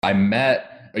I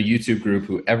met a YouTube group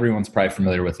who everyone's probably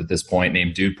familiar with at this point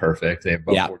named Dude Perfect. They have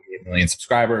about 48 million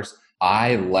subscribers.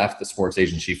 I left the sports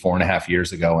agency 4.5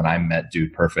 years ago and I met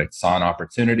Dude Perfect, saw an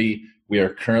opportunity. We are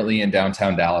currently in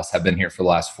downtown Dallas, have been here for the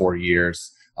last 4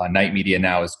 years. Knight Media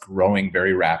now is growing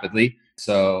very rapidly.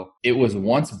 So it was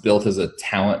once built as a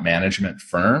talent management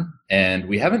firm, and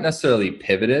we haven't necessarily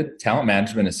pivoted. Talent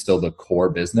management is still the core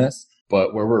business,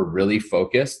 but where we're really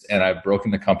focused, and I've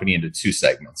broken the company into 2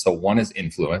 segments. So one is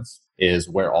influence, is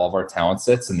where all of our talent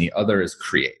sits, and the other is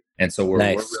create. And so where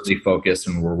we're really focused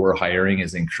and where we're hiring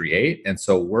is in create. And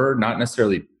so we're not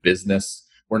necessarily business.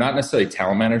 We're not necessarily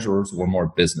talent managers. We're more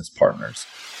business partners.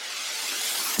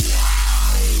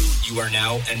 You are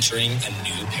now entering a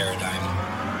new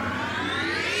paradigm.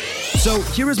 So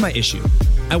here is my issue.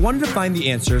 I wanted to find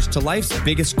the answers to life's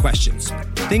biggest questions.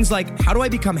 Things like, how do I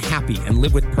become happy and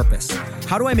live with purpose?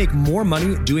 How do I make more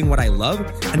money doing what I love?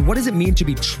 And what does it mean to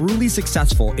be truly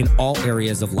successful in all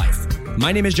areas of life?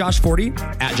 My name is Josh Forti,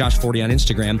 at Josh Forti on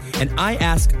Instagram, and I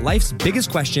ask life's biggest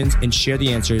questions and share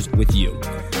the answers with you.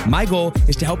 My goal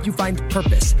is to help you find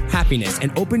purpose, happiness,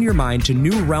 and open your mind to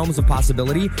new realms of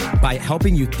possibility by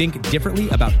helping you think differently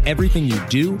about everything you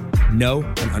do, know,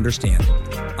 and understand.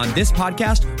 On this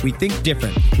podcast, we think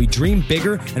different, we dream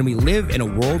bigger, and we live in a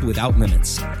world without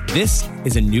limits. This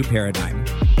is a new paradigm.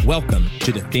 Welcome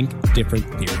to the Think Different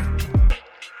Theory.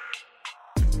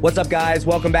 What's up, guys?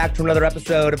 Welcome back to another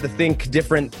episode of the Think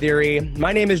Different Theory.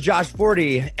 My name is Josh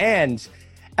Forti, and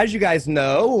as you guys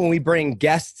know, when we bring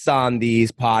guests on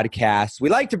these podcasts, we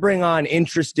like to bring on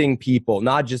interesting people,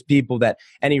 not just people that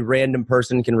any random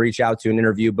person can reach out to and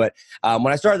interview. But when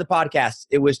I started the podcast,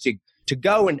 it was to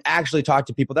go and actually talk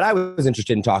to people that I was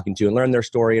interested in talking to and learn their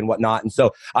story and whatnot. And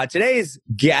so today's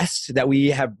guest that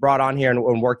we have brought on here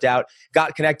and worked out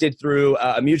got connected through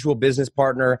a mutual business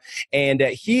partner. And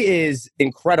he is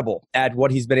incredible at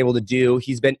what he's been able to do.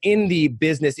 He's been in the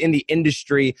business, in the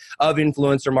industry of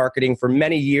influencer marketing for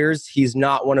many years. He's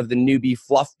not one of the newbie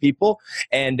fluff people.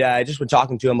 And I just been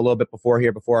talking to him a little bit before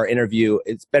our interview.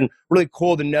 It's been really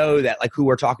cool to know that like who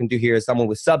we're talking to here is someone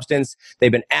with substance. They've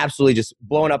been absolutely just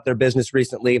blowing up their business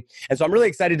recently. And so I'm really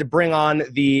excited to bring on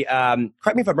the,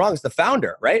 correct me if I'm wrong, it's the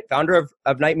founder, right? Founder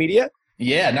of Knight Media?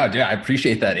 Yeah, no, dude, I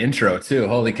appreciate that intro too.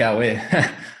 Holy cow, wait.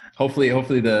 Hopefully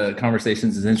the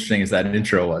conversation's as interesting as that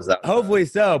intro was. Hopefully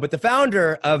so. But the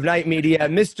founder of Knight Media,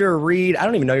 Mr. Reed, I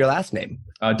don't even know your last name.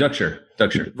 Dutcher.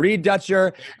 Reed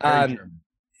Dutcher.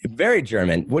 Very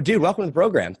German. Well, dude, welcome to the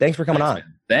program. Thanks for coming on.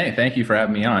 Thank you for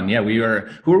having me on. Yeah,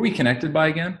 who are we connected by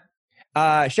again?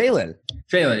 Shaylin.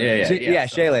 Yeah,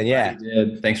 Shaylin,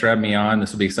 yeah. Thanks for having me on.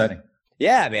 This will be exciting.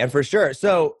 Yeah, man, for sure.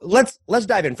 So let's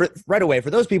dive in right away. For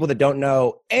those people that don't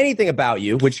know anything about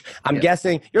you, which I'm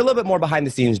guessing you're a little bit more behind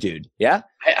the scenes dude, yeah?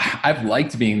 I've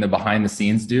liked being the behind the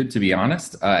scenes dude, to be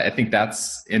honest. I think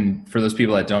for those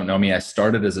people that don't know me, I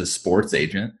started as a sports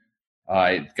agent.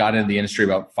 I got into the industry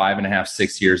about 5.5,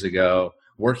 6 years ago,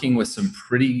 working with some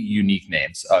pretty unique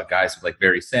names, guys like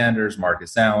Barry Sanders,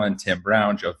 Marcus Allen, Tim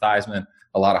Brown, Joe Theismann,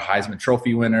 a lot of Heisman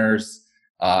Trophy winners,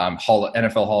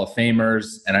 NFL Hall of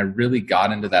Famers. And I really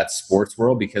got into that sports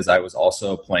world because I was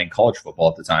also playing college football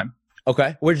at the time.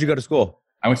 Okay. Where did you go to school?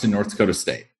 I went to North Dakota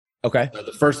State. Okay. So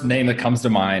the first name that comes to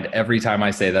mind every time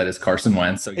I say that is Carson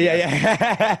Wentz. So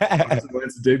yeah. Carson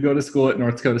Wentz did go to school at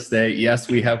North Dakota State. Yes,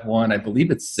 we have won, I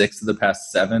believe it's 6 of the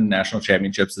past 7 national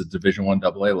championships at Division I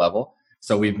AA level.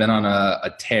 So we've been on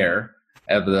a tear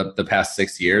of the past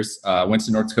 6 years. Went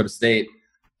to North Dakota State.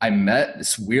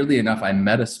 Weirdly enough, I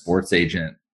met a sports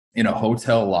agent in a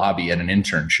hotel lobby at an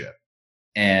internship.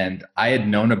 And I had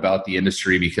known about the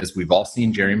industry because we've all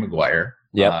seen Jerry Maguire.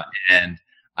 Yeah. And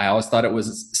I always thought it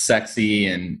was sexy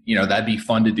and, that'd be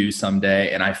fun to do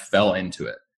someday. And I fell into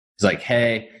it. It's like,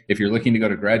 hey, if you're looking to go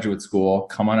to graduate school,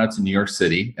 come on out to New York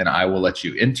City and I will let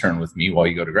you intern with me while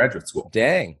you go to graduate school.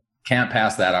 Dang. Can't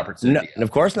pass that opportunity. No,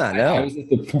 of course not. No. I was at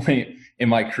the point in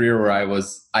my career where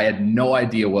I had no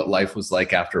idea what life was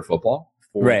like after football.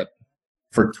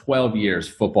 For 12 years,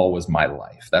 football was my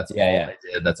life. That's all I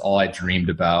did. That's all I dreamed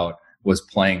about was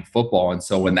playing football. And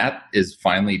so when that is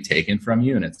finally taken from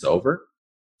you and it's over,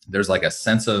 there's like a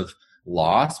sense of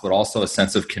loss, but also a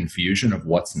sense of confusion of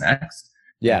what's next.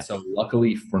 Yeah. And so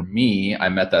luckily for me, I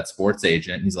met that sports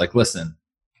agent. He's like, listen,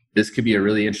 this could be a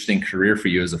really interesting career for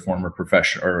you as a former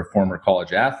professional or a former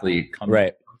college athlete. Come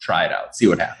try it out, see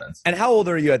what happens. And how old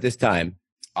are you at this time?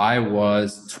 I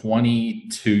was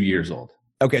 22 years old.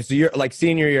 Okay, so you're like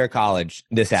senior year of college,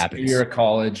 this happens. Senior year of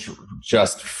college,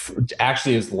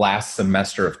 actually it was last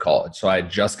semester of college. So I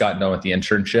had just gotten done with the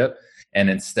internship. And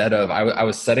instead of, I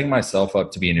was setting myself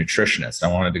up to be a nutritionist. I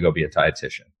wanted to go be a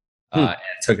dietitian. And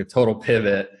took a total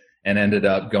pivot and ended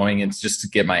up going in just to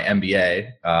get my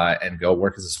MBA and go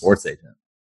work as a sports agent.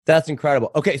 That's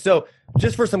incredible. Okay, so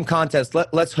just for some context,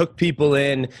 let's hook people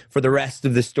in for the rest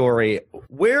of the story.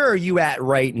 Where are you at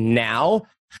right now?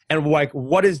 And like,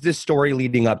 what is this story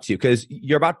leading up to? Because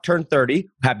you're about to turn 30.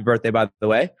 Happy birthday, by the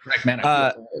way. Correct, man.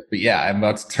 But yeah, I'm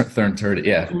about to turn 30.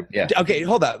 Yeah. Okay,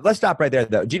 hold up. Let's stop right there,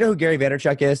 though. Do you know who Gary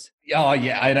Vaynerchuk is? Oh,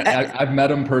 yeah. I've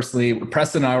met him personally.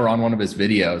 Preston and I were on one of his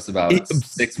videos about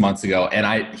 6 months ago,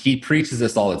 and he preaches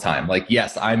this all the time. Like,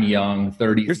 yes, I'm young,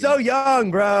 30. You're so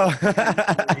young, bro.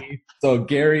 So,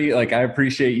 Gary, like, I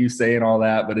appreciate you saying all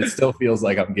that, but it still feels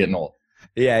like I'm getting old.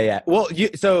 Yeah. Well,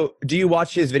 so do you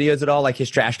watch his videos at all, like his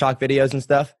trash talk videos and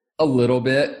stuff? A little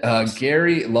bit.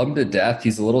 Gary, love him to death.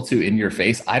 He's a little too in your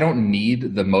face. I don't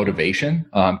need the motivation.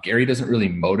 Gary doesn't really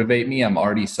motivate me. I'm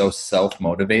already so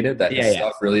self-motivated that his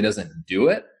stuff really doesn't do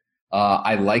it.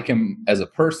 I like him as a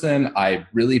person. I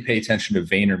really pay attention to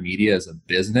VaynerMedia as a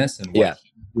business and what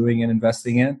he's doing and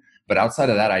investing in. But outside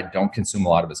of that, I don't consume a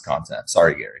lot of his content.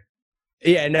 Sorry, Gary.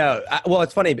 Yeah, no. Well,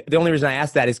 it's funny. The only reason I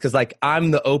asked that is because like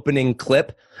I'm the opening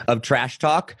clip of Trash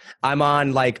Talk. I'm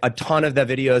on like a ton of the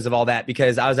videos of all that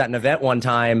because I was at an event one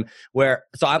time where,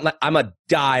 so I'm a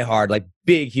diehard, like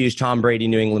big, huge Tom Brady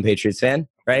New England Patriots fan,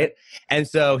 right? And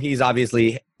so he's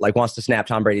obviously like wants to snap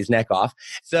Tom Brady's neck off.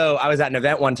 So I was at an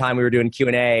event one time, we were doing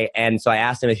Q&A. And so I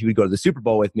asked him if he would go to the Super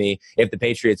Bowl with me if the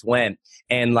Patriots went.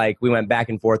 And like, we went back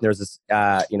and forth and there was this,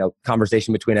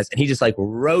 conversation between us and he just like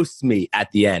roasts me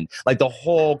at the end. Like the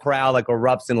whole crowd like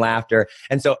erupts in laughter.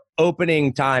 And so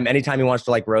opening time, anytime he wants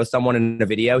to like roast someone in a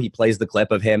video, he plays the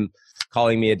clip of him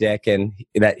calling me a dick and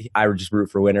that I would just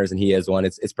root for winners and he is one.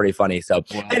 It's pretty funny. So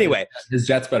anyway, his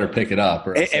Jets better pick it up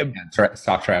or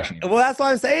stop trashing him. Well, that's what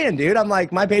I'm saying, dude. I'm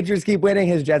like, my Patriots keep winning,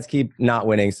 his Jets keep not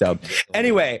winning. So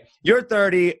anyway, you're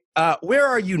 30. Where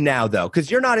are you now though? Because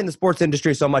you're not in the sports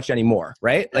industry so much anymore,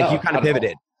 right? Like you kind of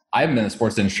pivoted. I've been in the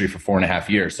sports industry for 4.5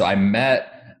 years. So I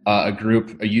met a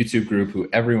YouTube group who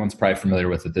everyone's probably familiar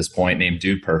with at this point named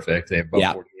Dude Perfect. They have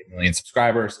about 48 million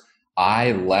subscribers.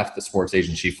 I left the sports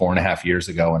agency 4.5 years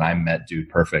ago and I met Dude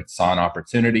Perfect. Saw an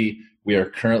opportunity. We are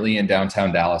currently in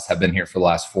downtown Dallas, have been here for the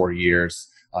last 4 years.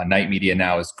 Knight Media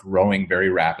now is growing very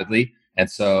rapidly. And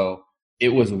so it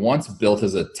was once built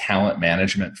as a talent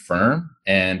management firm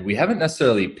and we haven't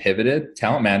necessarily pivoted.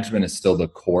 Talent management is still the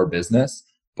core business,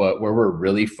 but where we're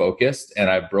really focused, and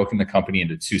I've broken the company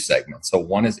into two segments. So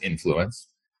one is influence,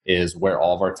 is where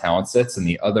all of our talent sits, and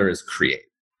the other is create.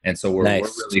 And so where we're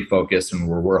really focused and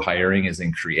where we're hiring is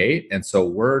in create. And so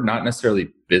we're not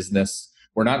necessarily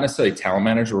talent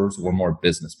managers, we're more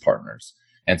business partners.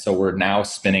 And so we're now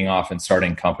spinning off and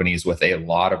starting companies with a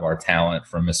lot of our talent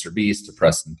from Mr. Beast to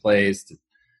Preston Plays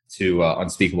to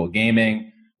Unspeakable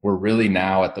Gaming. We're really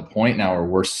now at the point now where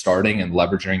we're starting and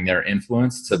leveraging their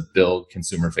influence to build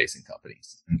consumer facing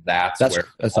companies. And that's where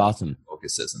awesome.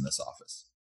 Focus is in this office.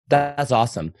 That's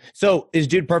awesome. So is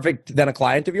Dude Perfect then a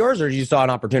client of yours or you saw an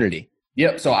opportunity?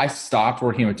 Yep. So I stopped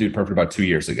working with Dude Perfect about 2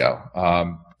 years ago.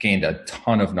 Gained a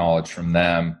ton of knowledge from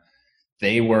them.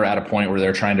 They were at a point where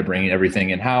they're trying to bring everything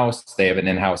in-house. They have an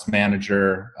in-house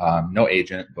manager, no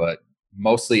agent, but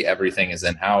mostly everything is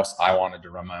in-house. I wanted to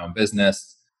run my own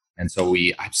business. And so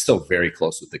I'm still very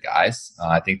close with the guys.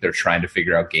 I think they're trying to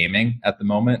figure out gaming at the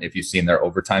moment. If you've seen their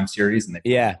Overtime series and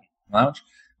they Lounge.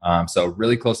 So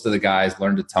really close to the guys,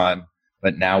 learned a ton,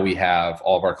 but now we have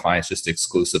all of our clients just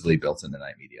exclusively built into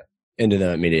Knight Media. Into the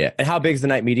Knight Media. And how big is the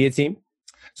Knight Media team?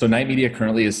 So Knight Media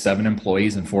currently is 7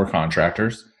 employees and 4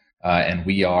 contractors. And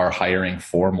we are hiring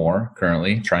 4 more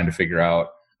currently, trying to figure out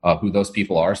who those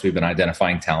people are. So we've been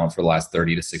identifying talent for the last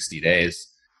 30 to 60 days.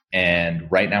 And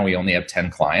right now we only have 10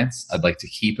 clients. I'd like to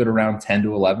keep it around 10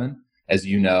 to 11. As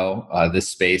you know, this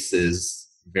space is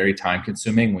very time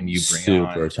consuming when you bring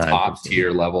on top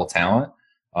tier level talent.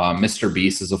 Mr.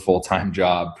 Beast is a full-time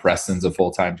job. Preston's a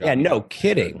full-time job. Yeah, no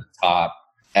kidding. Top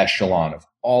echelon of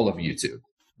all of YouTube,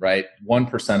 right?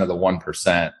 1% of the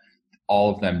 1%,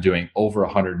 all of them doing over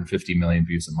 150 million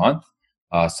views a month.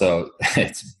 So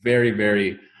it's very,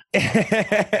 very,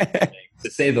 to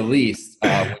say the least,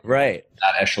 right.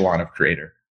 That echelon of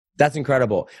creator. That's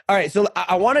incredible. All right. So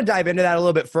I want to dive into that a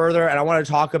little bit further and I want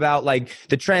to talk about like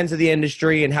the trends of the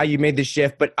industry and how you made the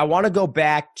shift. But I want to go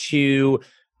back to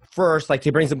first, like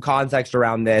to bring some context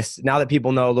around this. Now that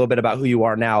people know a little bit about who you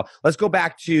are now, let's go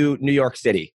back to New York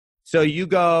City. So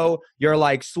you're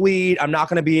like, sweet, I'm not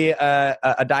going to be a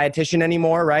dietitian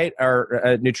anymore, right? Or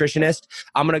a nutritionist.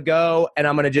 I'm going to go and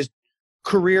I'm going to just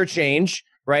career change,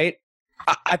 right?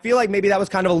 I feel like maybe that was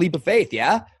kind of a leap of faith.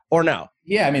 Yeah. Or no?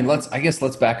 Yeah. I mean, let's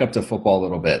back up to football a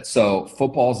little bit. So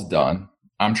football's done.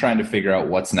 I'm trying to figure out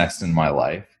what's next in my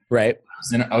life. Right.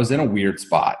 I was in a weird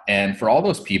spot. And for all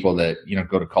those people that,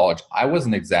 go to college, I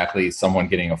wasn't exactly someone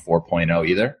getting a 4.0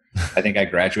 either. I think I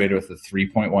graduated with a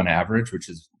 3.1 average, which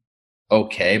is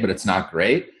okay, but it's not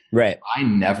great. Right. I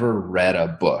never read a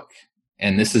book.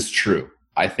 And this is true.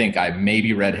 I think I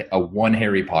maybe read one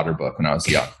Harry Potter book when I was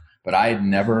young, but I had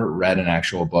never read an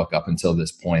actual book up until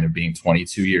this point of being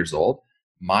 22 years old.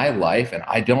 My life, and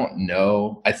I don't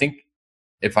know, I think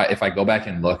if I go back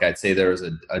and look, I'd say there was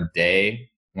a day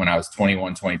when I was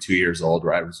 21, 22 years old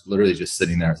where I was literally just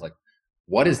sitting there. I was like,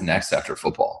 what is next after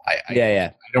football?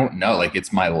 I don't know. Like,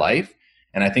 it's my life.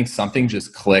 And I think something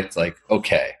just clicked, like,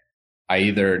 okay, I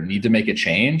either need to make a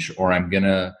change or I'm going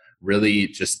to really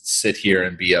just sit here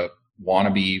and be a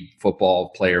wannabe football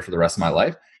player for the rest of my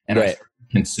life. And I started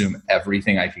to consume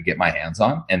everything I could get my hands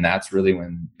on. And that's really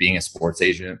when being a sports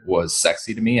agent was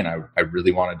sexy to me. And I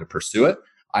really wanted to pursue it.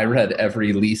 I read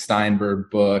every Lee Steinberg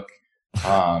book.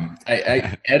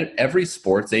 Every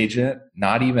sports agent,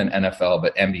 not even NFL,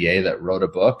 but NBA that wrote a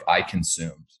book, I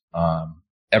consumed.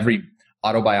 Every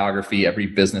autobiography, every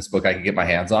business book I could get my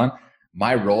hands on.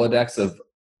 My Rolodex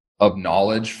of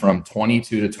knowledge from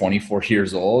 22 to 24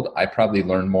 years old, I probably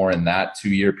learned more in that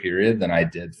 2-year period than I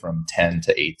did from 10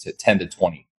 to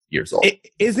 20 years old.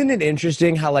 Isn't it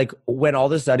interesting how, like, when all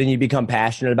of a sudden you become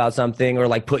passionate about something or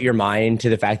like put your mind to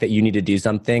the fact that you need to do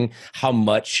something, how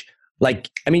much, like,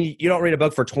 I mean, you don't read a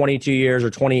book for 22 years or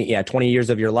 20 years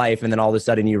of your life. And then all of a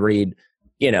sudden you read,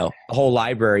 a whole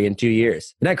library in 2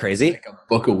 years. Isn't that crazy? Like a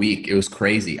book a week. It was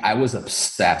crazy. I was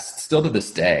obsessed still to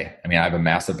this day. I mean, I have a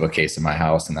massive bookcase in my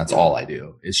house and that's all I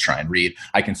do is try and read.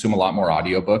 I consume a lot more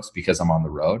audiobooks because I'm on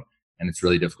the road and it's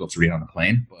really difficult to read on the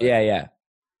plane. But yeah.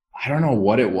 I don't know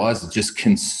what it was. Just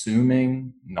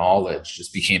consuming knowledge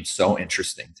just became so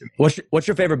interesting to me. What's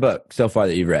your favorite book so far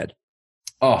that you've read?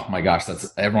 Oh my gosh,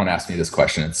 everyone asks me this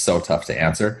question. It's so tough to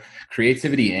answer.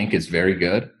 Creativity Inc. is very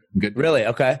good. Really?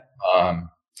 Okay.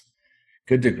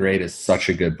 Good to Great is such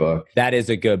a good book. That is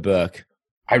a good book.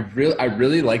 I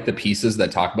really like the pieces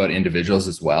that talk about individuals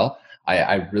as well.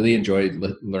 I really enjoyed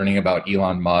learning about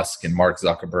Elon Musk and Mark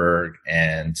Zuckerberg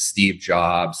and Steve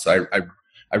Jobs. So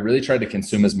I really tried to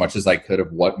consume as much as I could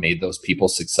of what made those people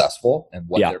successful and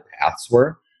what their paths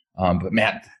were. But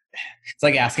man, it's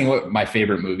like asking what my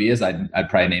favorite movie is. I'd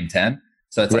probably name 10.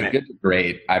 So it's like Good to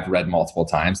Great. I've read multiple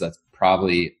times. That's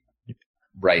probably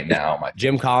right now.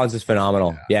 Jim Collins is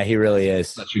phenomenal. Yeah, he really is.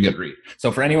 Such a good read.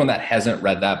 So for anyone that hasn't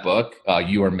read that book,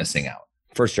 you are missing out.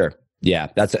 For sure. Yeah,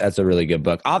 that's a really good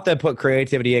book. I'll have to put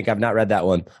Creativity Inc. I've not read that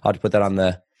one. I'll have to put that on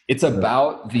the... It's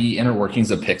about the inner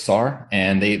workings of Pixar,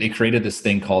 and they created this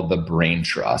thing called the Brain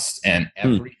Trust, and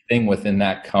everything within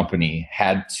that company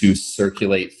had to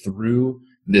circulate through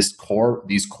these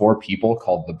core people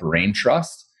called the Brain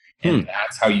Trust. And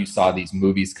that's how you saw these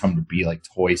movies come to be, like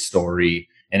Toy Story.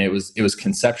 And it was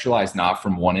conceptualized not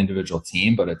from one individual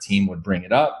team, but a team would bring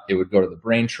it up. It would go to the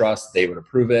Brain Trust. They would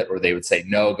approve it, or they would say,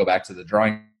 no, go back to the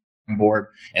drawing board.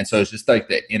 And so it's just like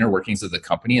the inner workings of the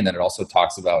company. And then it also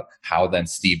talks about how then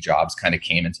Steve Jobs kind of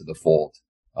came into the fold.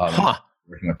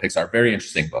 Working with Pixar. Very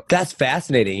interesting book. That's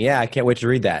fascinating. Yeah, I can't wait to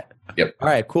read that. Yep. All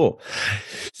right, cool.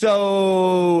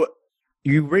 So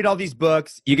you read all these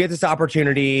books, you get this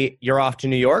opportunity, you're off to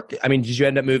New York. I mean, did you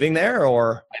end up moving there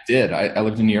or? I did. I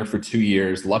lived in New York for 2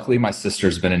 years. Luckily, my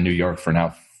sister's been in New York for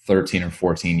now 13 or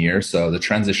 14 years. So the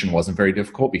transition wasn't very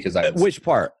difficult because Which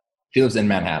part? She lives in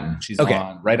Manhattan. She's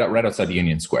on right outside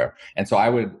Union Square. And so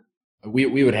we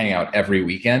would hang out every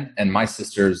weekend. And my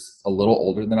sister's a little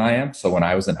older than I am. So when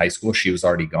I was in high school, she was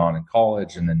already gone in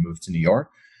college and then moved to New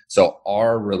York. So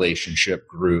our relationship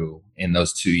grew in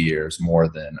those 2 years more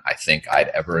than I think I'd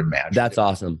ever imagined. That's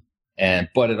awesome.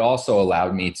 But it also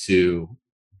allowed me to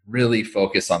really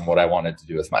focus on what I wanted to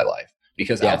do with my life.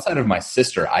 Because outside of my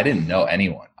sister, I didn't know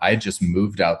anyone. I just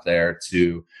moved out there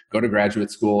to go to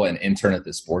graduate school and intern at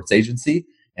the sports agency.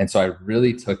 And so I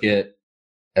really took it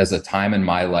as a time in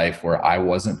my life where I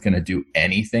wasn't going to do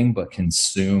anything but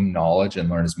consume knowledge and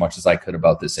learn as much as I could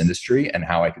about this industry and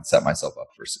how I could set myself up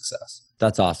for success.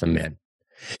 That's awesome, man.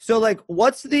 So like,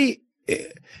 okay,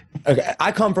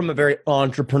 I come from a very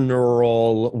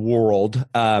entrepreneurial world.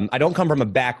 I don't come from a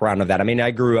background of that. I mean,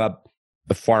 I grew up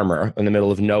a farmer in the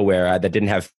middle of nowhere that didn't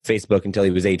have Facebook until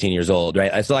he was 18 years old,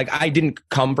 right? So like, I didn't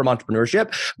come from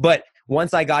entrepreneurship, but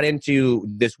once I got into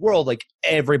this world, like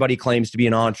everybody claims to be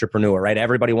an entrepreneur, right?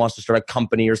 Everybody wants to start a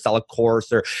company or sell a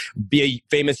course or be a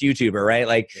famous YouTuber, right?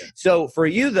 Like, so for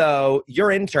you though,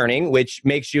 you're interning, which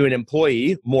makes you an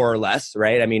employee more or less,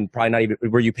 right? I mean, probably not even,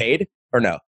 were you paid or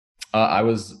no? I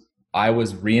was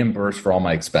reimbursed for all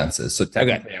my expenses. So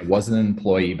technically I wasn't an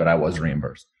employee, but I was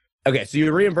reimbursed. Okay, so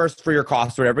you reimbursed for your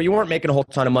costs or whatever. You weren't making a whole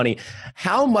ton of money.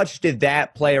 How much did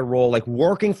that play a role, like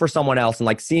working for someone else and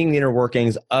like seeing the inner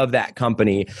workings of that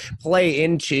company play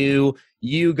into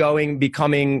you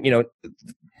becoming,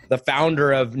 the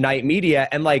founder of Knight Media?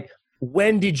 And like,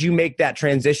 when did you make that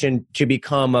transition to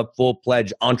become a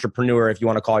full-fledged entrepreneur, if you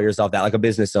want to call yourself that, like a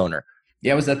business owner?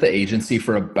 Yeah, I was at the agency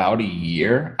for about a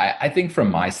year. I think from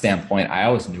my standpoint, I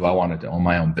always knew I wanted to own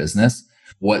my own business.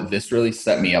 What this really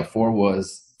set me up for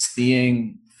was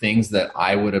seeing things that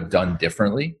I would have done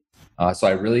differently. So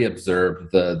I really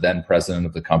observed the then president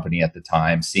of the company at the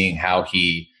time, seeing how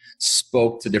he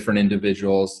spoke to different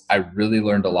individuals. I really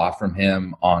learned a lot from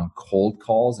him on cold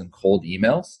calls and cold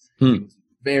emails. He was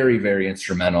very, very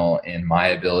instrumental in my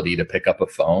ability to pick up a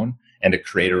phone and to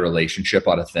create a relationship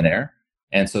out of thin air.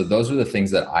 And so those are the things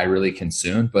that I really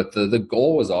consumed. But the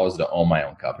goal was always to own my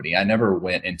own company. I never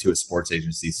went into a sports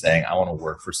agency saying, I want to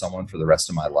work for someone for the rest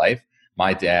of my life.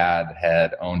 My dad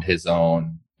had owned his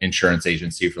own insurance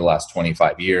agency for the last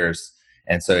 25 years.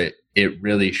 And so it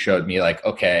really showed me like,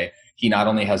 okay, he not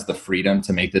only has the freedom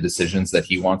to make the decisions that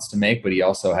he wants to make, but he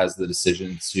also has the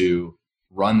decision to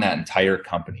run that entire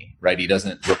company, right? He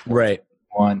doesn't report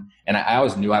one. And I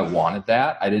always knew I wanted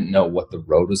that. I didn't know what the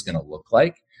road was going to look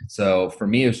like. So for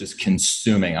me, it was just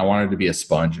consuming. I wanted to be a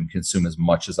sponge and consume as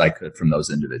much as I could from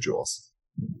those individuals.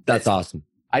 That's awesome.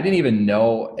 I didn't even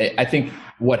know. I think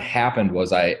what happened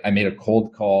was I made a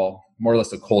cold call, more or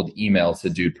less a cold email to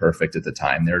Dude Perfect at the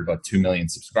time. There were about 2 million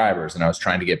subscribers, and I was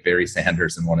trying to get Barry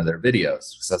Sanders in one of their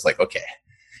videos. So I was like, okay,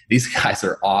 these guys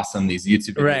are awesome. These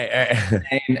YouTube videos.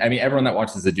 Right. And I mean, everyone that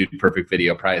watches the Dude Perfect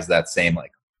video probably has that same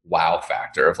like wow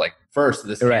factor of like, first,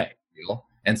 this is real.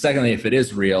 And secondly, if it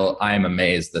is real, I am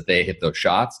amazed that they hit those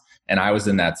shots. And I was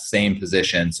in that same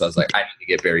position. So I was like, I need to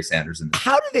get Barry Sanders in this.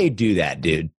 How do they do that,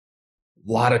 dude?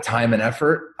 A lot of time and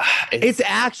effort. It's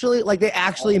actually like they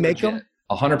actually make them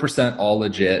 100% all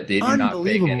legit. They do not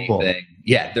fake anything.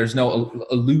 Yeah, there's no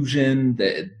illusion.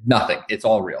 Nothing. It's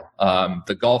all real.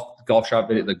 The golf shot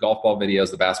video, the golf ball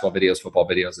videos, the basketball videos, football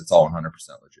videos. It's all 100%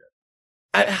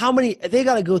 legit. How many? They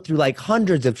got to go through like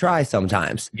hundreds of tries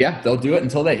sometimes. Yeah, they'll do it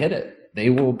until they hit it. They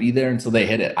will be there until they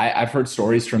hit it. I've heard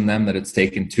stories from them that it's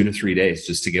taken 2 to 3 days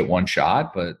just to get one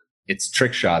shot, but it's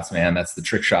trick shots, man. That's the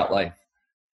trick shot life.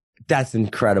 That's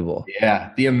incredible.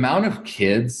 Yeah. The amount of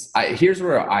kids, here's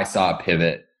where I saw a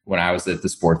pivot when I was at the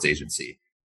sports agency.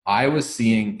 I was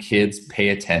seeing kids pay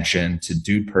attention to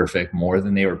Dude Perfect more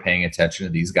than they were paying attention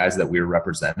to these guys that we were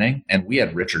representing. And we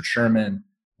had Richard Sherman,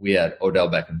 we had Odell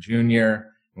Beckham Jr.,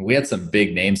 and we had some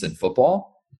big names in football.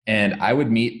 And I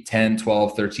would meet 10,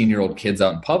 12, 13-year-old kids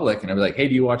out in public, and I'd be like, hey,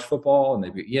 do you watch football? And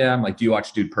they'd be, yeah. I'm like, do you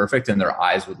watch Dude Perfect? And their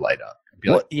eyes would light up. I'd be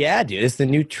like, yeah, dude, it's the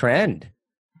new trend.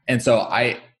 And so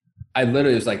I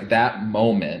literally was like that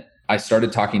moment, I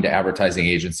started talking to advertising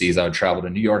agencies. I would travel to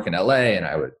New York and LA, and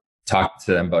I would talk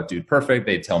to them about Dude Perfect.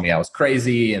 They'd tell me I was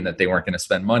crazy and that they weren't going to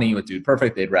spend money with Dude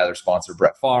Perfect. They'd rather sponsor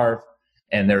Brett Favre.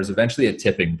 And there was eventually a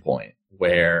tipping point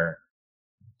where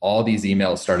all these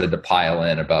emails started to pile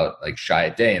in about like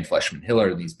Chiat Day and Fleshman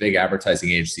Hiller. These big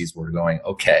advertising agencies were going,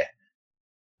 okay,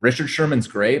 Richard Sherman's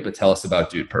great, but tell us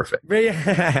about Dude Perfect. And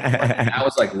that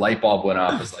was like light bulb went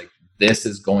off. It's like, this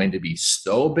is going to be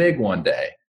so big one day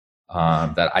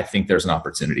that I think there's an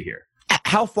opportunity here.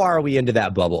 How far are we into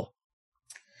that bubble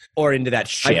or into that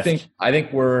shift? I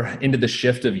think we're into the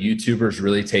shift of YouTubers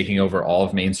really taking over all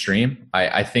of mainstream.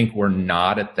 I think we're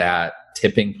not at that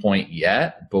tipping point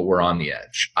yet, but we're on the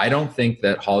edge. I don't think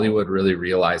that Hollywood really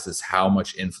realizes how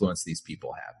much influence these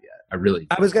people have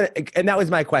yet. And that was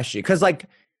my question. Because like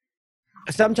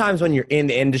sometimes when you're in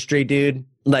the industry, dude,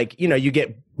 like, you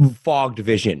get fogged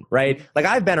vision, right? Like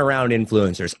I've been around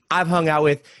influencers. I've hung out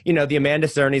with, the Amanda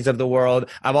Cerny's of the world.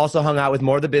 I've also hung out with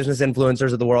more of the business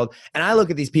influencers of the world. And I look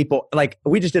at these people, like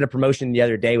we just did a promotion the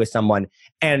other day with someone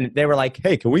and they were like,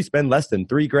 hey, can we spend less than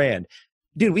 $3,000?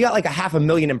 Dude, we got like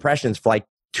 500,000 impressions for like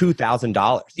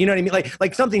 $2,000. You know what I mean?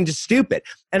 Like something just stupid.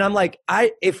 And I'm like,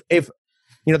 if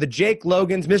the Jake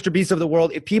Logans, Mr. Beast of the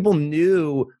world, if people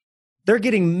knew they're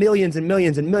getting millions and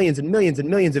millions and millions and millions and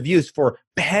millions of views for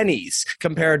pennies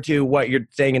compared to what you're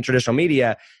saying in traditional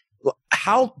media.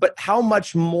 How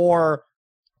much more,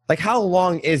 like how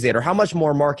long is it or how much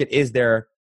more market is there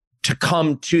to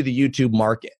come to the YouTube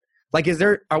market? Like,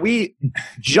 are we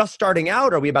just starting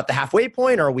out? Are we about the halfway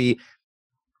point? Are we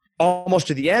almost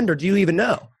to the end, or do you even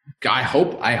know? I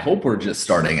hope we're just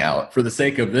starting out for the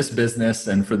sake of this business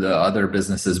and for the other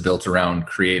businesses built around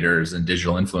creators and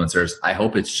digital influencers. I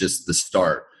hope it's just the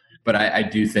start, but I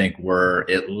do think we're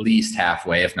at least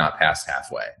halfway, if not past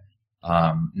halfway.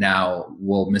 Now,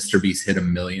 will Mr. Beast hit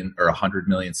 1 million or 100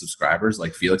 million subscribers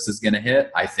like Felix is going to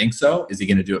hit? I think so. Is he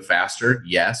going to do it faster?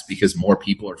 Yes, because more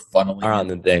people are funneling on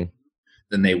the thing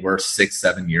than they were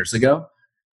 6-7 years ago.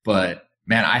 But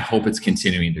man, I hope it's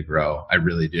continuing to grow. I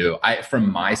really do.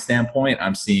 From my standpoint,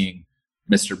 I'm seeing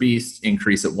Mr. Beast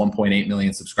increase at 1.8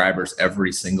 million subscribers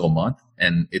every single month,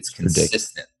 and it's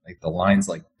consistent. Like the line's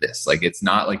like this. Like it's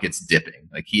not like it's dipping.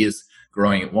 Like he is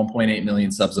growing at 1.8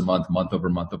 million subs a month, month over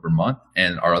month over month,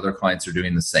 and our other clients are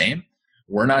doing the same.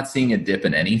 We're not seeing a dip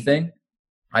in anything.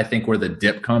 I think where the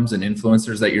dip comes in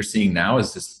influencers that you're seeing now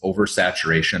is just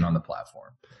oversaturation on the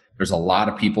platform. There's a lot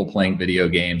of people playing video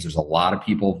games. There's a lot of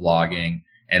people vlogging.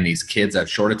 And these kids have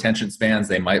short attention spans.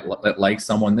 They might like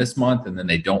someone this month and then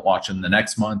they don't watch them the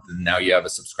next month. And now you have a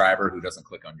subscriber who doesn't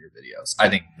click on your videos. I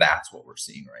think that's what we're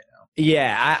seeing right now.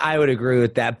 Yeah, I would agree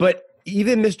with that. But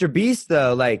even Mr. Beast,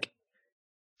 though, like,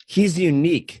 he's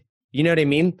unique. You know what I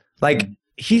mean? Like,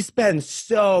 he spends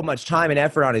so much time and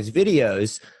effort on his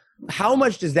videos. How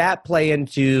much does that play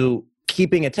into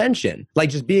keeping attention?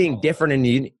 Like, just being different and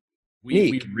unique?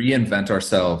 We reinvent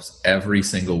ourselves every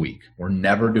single week. We're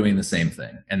never doing the same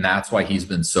thing. And that's why he's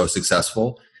been so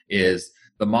successful. Is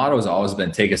the motto has always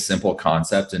been take a simple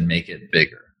concept and make it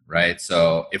bigger, right?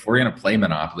 So if we're going to play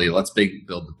Monopoly, let's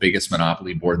build the biggest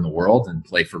Monopoly board in the world and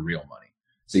play for real money.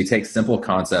 So he takes simple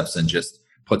concepts and just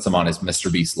puts them on his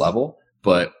Mr. Beast level,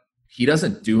 but he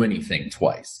doesn't do anything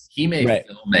twice. He may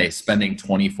film spending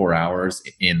 24 hours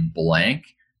in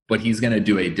blank, but he's going to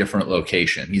do a different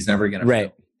location. He's never going to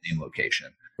film same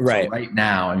location. Right. So right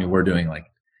now, I mean, we're doing like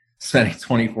spending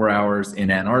 24 hours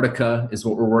in Antarctica is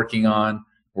what we're working on.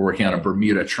 We're working on a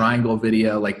Bermuda Triangle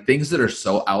video, like things that are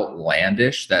so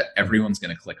outlandish that everyone's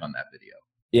going to click on that video.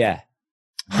 Yeah.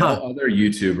 No other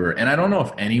YouTuber, and I don't know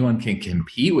if anyone can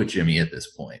compete with Jimmy at this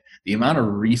point. The amount of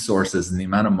resources and the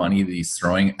amount of money that he's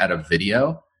throwing at a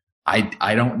video, I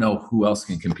don't know who else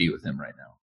can compete with him right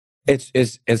now.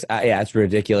 It's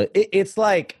ridiculous. It's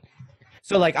like,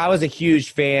 so like I was a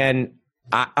huge fan.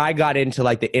 I got into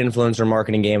like the influencer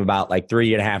marketing game about like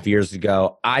 3.5 years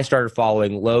ago. I started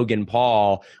following Logan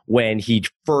Paul when he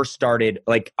first started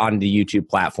like on the YouTube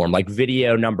platform, like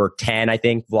video number 10, I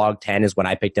think vlog 10 is when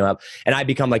I picked him up, and I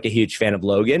become like a huge fan of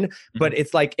Logan. But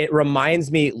it's like, it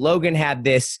reminds me, Logan had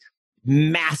this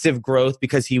massive growth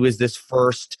because he was this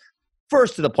first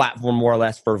to the platform more or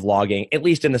less for vlogging, at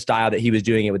least in the style that he was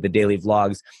doing it with the daily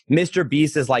vlogs. Mr.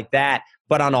 Beast is like that,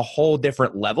 but on a whole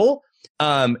different level.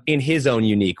 In his own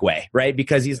unique way, right?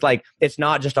 Because he's like, it's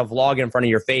not just a vlog in front of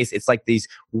your face. It's like these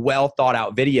well thought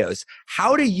out videos.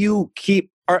 How do you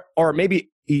keep, or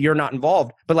maybe you're not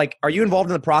involved, but like, are you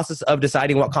involved in the process of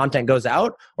deciding what content goes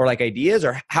out or like ideas,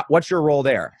 or what's your role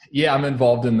there? Yeah, I'm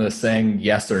involved in the saying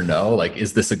yes or no. Like,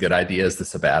 is this a good idea? Is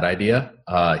this a bad idea?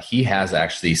 He has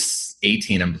actually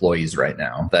 18 employees right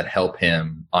now that help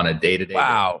him on a day-to-day.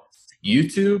 Wow. basis.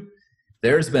 YouTube.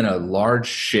 There's been a large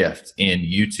shift in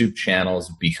YouTube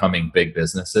channels becoming big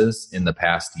businesses in the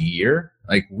past year.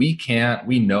 Like we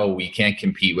know we can't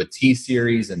compete with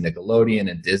T-Series and Nickelodeon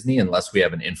and Disney unless we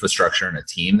have an infrastructure and a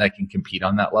team that can compete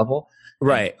on that level.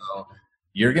 Right. So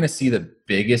you're going to see the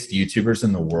biggest YouTubers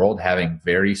in the world having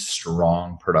very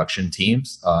strong production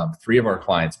teams. 3 of our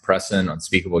clients, Preston,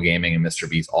 Unspeakable Gaming, and Mr.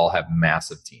 Beast, all have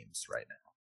massive teams right now,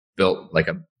 built like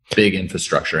a big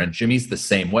infrastructure. And Jimmy's the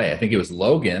same way. I think it was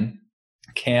Logan,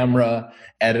 camera,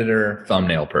 editor,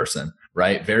 thumbnail person,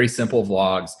 right? Very simple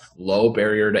vlogs, low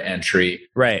barrier to entry.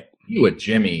 Right. With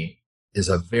Jimmy is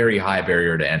a very high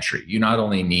barrier to entry. You not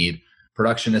only need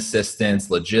production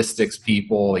assistants, logistics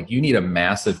people, like you need a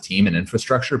massive team and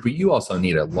infrastructure, but you also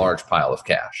need a large pile of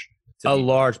cash.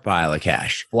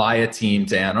 Fly a team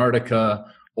to Antarctica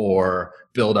or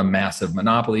build a massive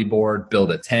Monopoly board,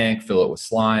 build a tank, fill it with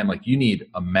slime. Like you need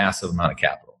a massive amount of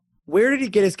capital. Where did he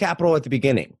get his capital at the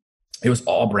beginning? It was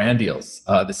all brand deals.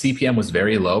 The CPM was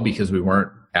very low because we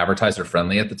weren't advertiser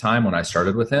friendly at the time when I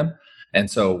started with him.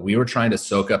 And so we were trying to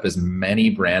soak up as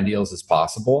many brand deals as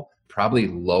possible, probably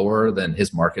lower than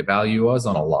his market value was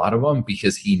on a lot of them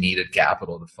because he needed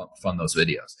capital to fund those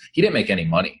videos. He didn't make any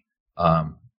money.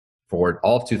 For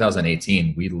all of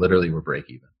 2018, we literally were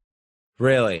break even.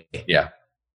 Really? Yeah.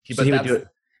 So he would do it.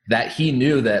 That he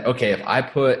knew that, okay,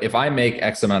 if I make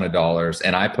X amount of dollars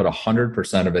and I put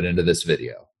 100% of it into this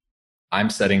video, I'm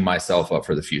setting myself up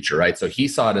for the future, right? So he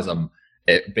saw it as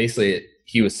basically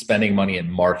he was spending money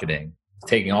in marketing,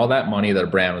 taking all that money that a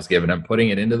brand was giving him, putting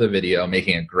it into the video,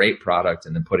 making a great product,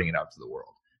 and then putting it out to the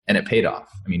world. And it paid off.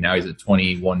 I mean, now he's at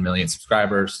 21 million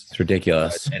subscribers. It's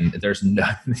ridiculous. And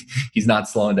he's not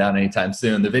slowing down anytime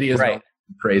soon. The video's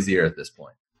crazier at this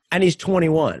point. And he's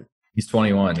 21. He's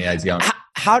 21. Yeah, he's young.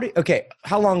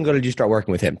 how long ago did you start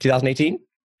working with him? 2018?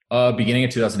 Beginning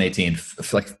of 2018,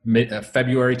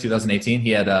 February 2018, he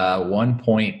had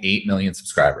 1.8 million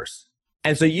subscribers.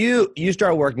 And so you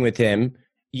started working with him.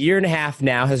 Year and a half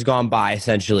now has gone by,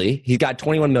 essentially. He's got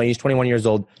 21 million. He's 21 years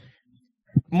old.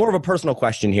 More of a personal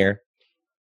question here.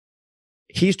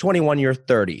 He's 21, you're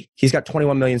 30. He's got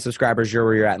 21 million subscribers. You're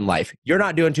where you're at in life. You're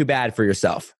not doing too bad for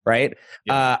yourself, right?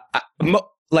 Yeah.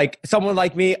 Like someone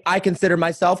like me, I consider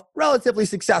myself relatively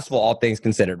successful, all things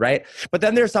considered, right? But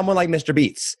then there's someone like Mr.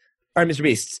 Beast.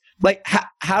 Like,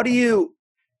 how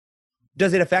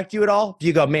does it affect you at all? Do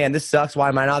you go, man, this sucks. Why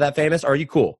am I not that famous? Or are you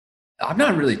cool? I'm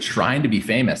not really trying to be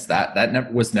famous.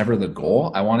 That was never the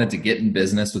goal. I wanted to get in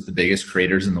business with the biggest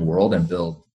creators in the world and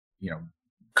build,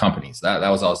 companies. That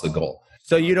was always the goal.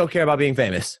 So you don't care about being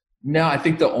famous? No, I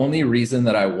think the only reason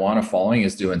that I want a following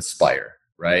is to inspire,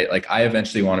 right? Like I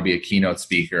eventually want to be a keynote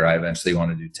speaker. I eventually want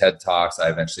to do TED Talks. I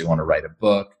eventually want to write a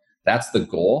book. That's the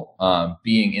goal.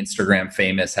 Being Instagram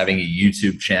famous, having a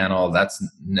YouTube channel, that's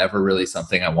never really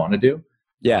something I want to do.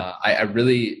 Yeah. I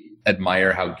really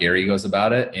admire how Gary goes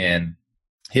about it. And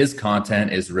his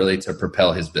content is really to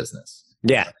propel his business.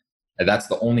 Yeah. And that's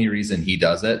the only reason he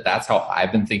does it. That's how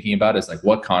I've been thinking about it, is like,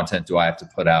 what content do I have to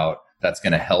put out that's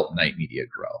going to help Knight Media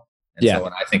grow? And so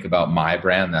when I think about my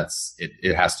brand,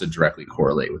 it has to directly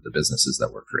correlate with the businesses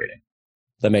that we're creating.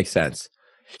 That makes sense.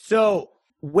 So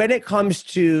when it comes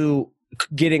to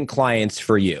getting clients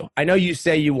for you, I know you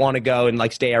say you want to go and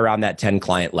like stay around that 10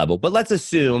 client level, but let's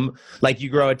assume like you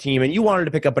grow a team and you wanted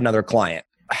to pick up another client.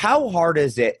 How hard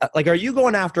is it? Like, are you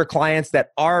going after clients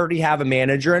that already have a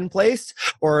manager in place,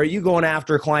 or are you going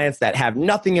after clients that have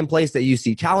nothing in place that you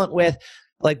see talent with?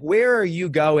 Like, where are you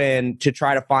going to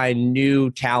try to find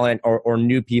new talent or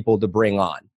new people to bring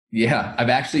on? Yeah, I've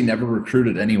actually never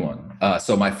recruited anyone.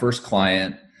 So my first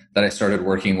client that I started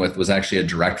working with was actually a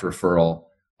direct referral.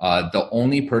 The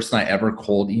only person I ever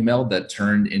cold emailed that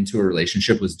turned into a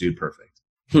relationship was Dude Perfect.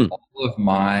 All of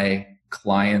my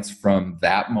clients from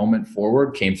that moment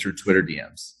forward came through Twitter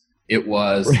DMs. It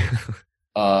was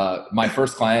my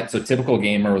first client. So Typical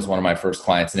Gamer was one of my first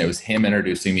clients, and it was him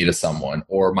introducing me to someone,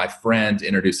 or my friend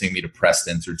introducing me to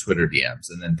Preston through Twitter DMs,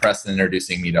 and then Preston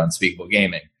introducing me to Unspeakable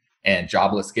Gaming, and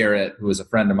Jobless Garrett, who was a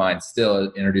friend of mine,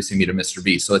 still introducing me to Mr.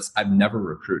 Beast. So I've never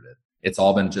recruited. It's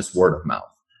all been just word of mouth.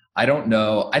 I don't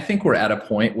know. I think we're at a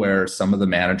point where some of the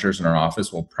managers in our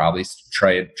office will probably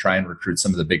try and recruit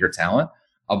some of the bigger talent.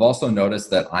 I've also noticed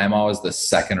that I'm always the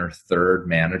second or third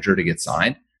manager to get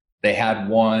signed. They had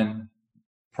one,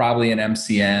 probably an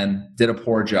MCN, did a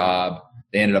poor job.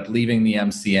 They ended up leaving the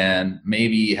MCN,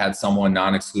 maybe had someone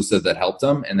non-exclusive that helped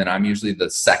them. And then I'm usually the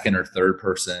second or third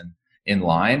person in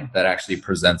line that actually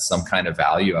presents some kind of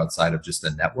value outside of just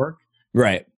a network.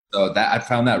 Right. So I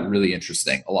found that really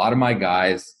interesting. A lot of my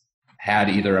guys had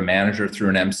either a manager through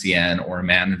an MCN or a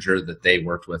manager that they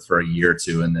worked with for a year or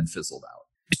two and then fizzled out.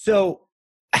 So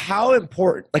how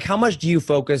important, like how much do you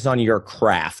focus on your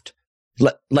craft,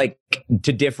 like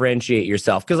to differentiate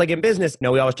yourself? Because like in business, we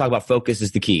always talk about focus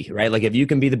is the key, right? Like if you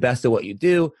can be the best at what you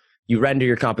do, you render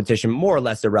your competition more or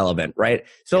less irrelevant, right?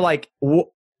 So like,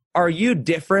 are you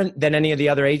different than any of the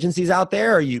other agencies out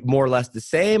there? Are you more or less the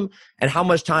same? And how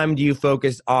much time do you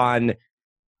focus on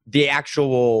the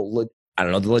actual,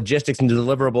 the logistics and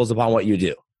deliverables upon what you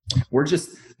do?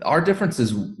 Our difference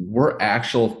is we're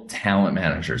actual talent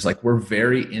managers. Like we're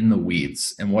very in the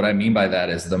weeds. And what I mean by that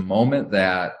is the moment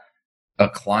that a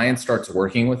client starts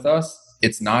working with us,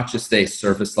 it's not just a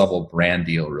surface level brand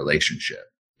deal relationship.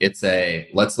 It's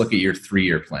let's look at your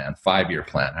 3-year plan, 5-year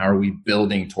plan. How are we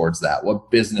building towards that?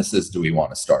 What businesses do we want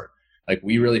to start? Like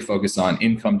we really focus on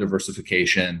income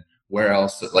diversification. Where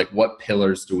else, like what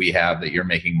pillars do we have that you're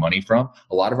making money from?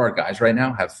 A lot of our guys right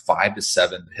now have 5 to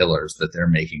 7 pillars that they're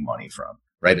making money from,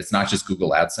 right? It's not just Google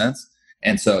AdSense.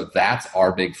 And so that's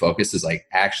our big focus, is like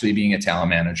actually being a talent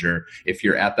manager. If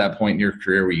you're at that point in your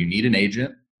career where you need an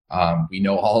agent, we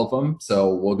know all of them.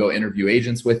 So we'll go interview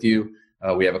agents with you.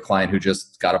 We have a client who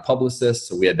just got a publicist,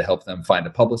 so we had to help them find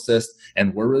a publicist.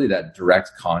 And we're really that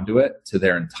direct conduit to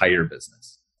their entire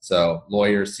business. So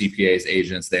lawyers, CPAs,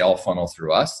 agents, they all funnel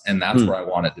through us. And that's where I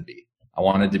wanted to be. I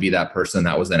wanted to be that person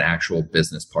that was an actual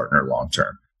business partner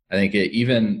long-term. I think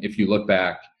even if you look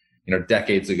back,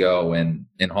 decades ago in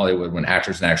Hollywood, when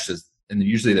actors and actresses, and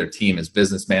usually their team is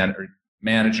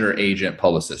manager, agent,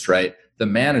 publicist, right? The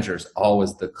manager is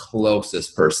always the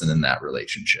closest person in that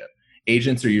relationship.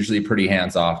 Agents are usually pretty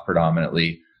hands-off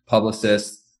predominantly.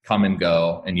 Publicists come and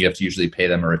go, and you have to usually pay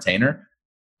them a retainer.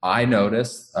 I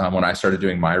noticed when I started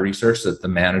doing my research that the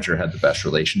manager had the best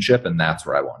relationship, and that's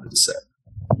where I wanted to sit.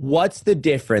 What's the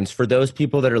difference for those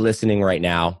people that are listening right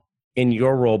now in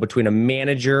your role between a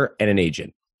manager and an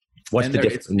agent? What's the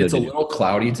difference? It's a little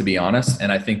cloudy, to be honest.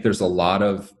 And I think there's a lot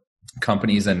of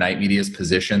companies in Knight Media's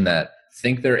position that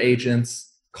think they're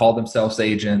agents, call themselves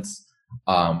agents.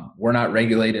 We're not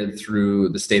regulated through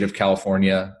the state of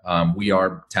California. We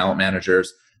are talent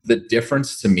managers. The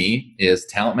difference to me is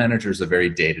talent manager is a very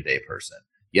day-to-day person.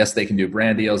 Yes, they can do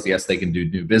brand deals. Yes, they can do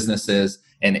new businesses.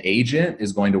 An agent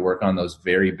is going to work on those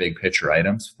very big picture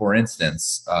items. For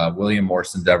instance, William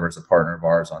Morrison Dever is a partner of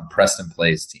ours on Preston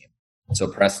Play's team. So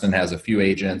Preston has a few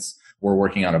agents. We're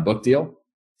working on a book deal.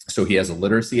 So he has a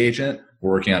literacy agent.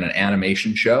 We're working on an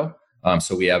animation show.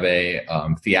 So we have a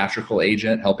theatrical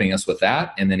agent helping us with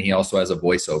that. And then he also has a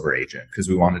voiceover agent because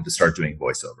we wanted to start doing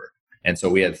voiceover. And so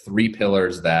we had 3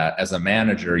 pillars that as a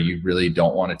manager, you really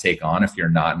don't want to take on if you're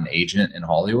not an agent in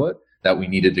Hollywood that we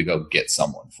needed to go get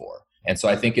someone for. And so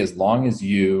I think as long as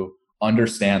you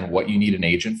understand what you need an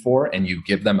agent for and you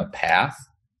give them a path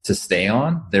to stay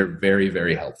on, they're very,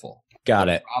 very helpful. Got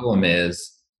it. The problem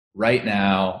is right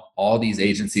now, all these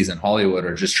agencies in Hollywood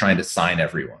are just trying to sign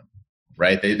everyone,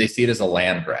 right? They see it as a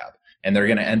land grab, and they're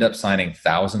going to end up signing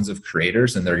thousands of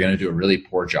creators, and they're going to do a really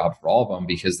poor job for all of them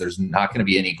because there's not going to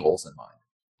be any goals in mind.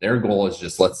 Their goal is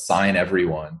just let's sign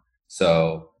everyone.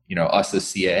 So, us as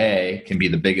CAA can be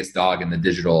the biggest dog in the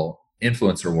digital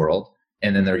influencer world.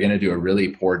 And then they're going to do a really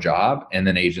poor job. And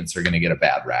then agents are going to get a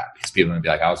bad rap because people are going to be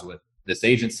like, I was with this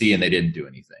agency and they didn't do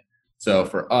anything. So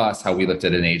for us, how we looked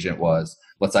at an agent was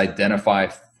let's identify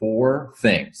 4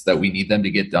 things that we need them to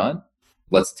get done.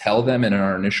 Let's tell them in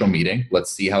our initial meeting.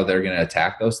 Let's see how they're going to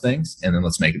attack those things. And then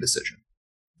let's make a decision.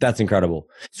 That's incredible.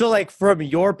 So like from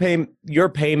your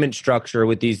payment structure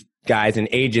with these guys and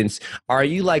agents, are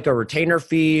you like a retainer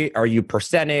fee? Are you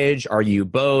percentage? Are you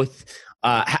both?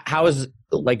 How is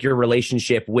like your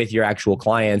relationship with your actual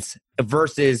clients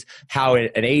versus how an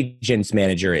agent's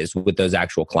manager is with those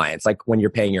actual clients, like when you're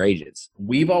paying your agents?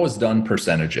 We've always done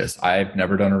percentages. I've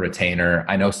never done a retainer.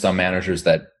 I know some managers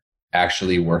that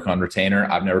actually work on retainer.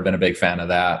 I've never been a big fan of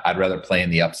that. I'd rather play in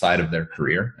the upside of their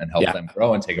career and help them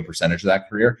grow and take a percentage of that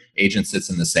career. Agent sits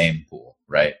in the same pool,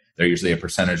 right? They're usually a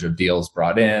percentage of deals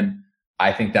brought in.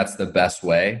 I think that's the best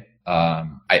way.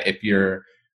 If you're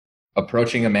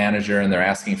approaching a manager and they're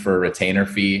asking for a retainer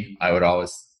fee, I would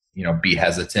always, be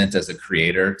hesitant as a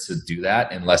creator to do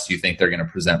that unless you think they're going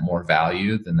to present more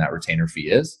value than that retainer fee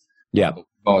is. Yeah. But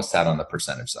we've always sat on the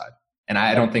percentage side. And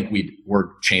I don't think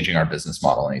we're changing our business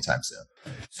model anytime soon.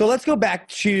 So let's go back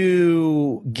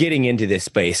to getting into this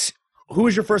space. Who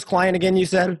was your first client again, you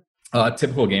said?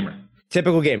 Typical Gamer.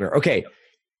 Typical Gamer. Okay.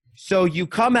 So you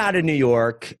come out of New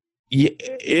York.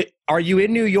 Are you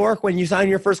in New York when you sign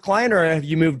your first client, or have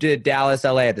you moved to Dallas,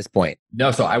 LA at this point?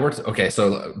 No. So I worked. Okay.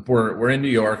 So we're in New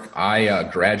York. I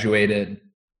graduated.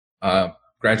 I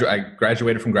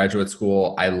graduated from graduate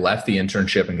school. I left the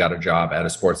internship and got a job at a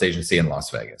sports agency in Las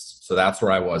Vegas. So that's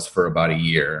where I was for about a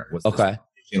year. Okay.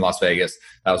 In Las Vegas.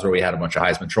 That was where we had a bunch of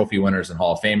Heisman Trophy winners and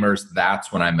Hall of Famers.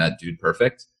 That's when I met Dude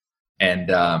Perfect.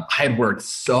 And I had worked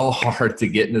so hard to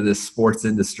get into this sports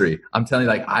industry. I'm telling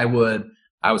you,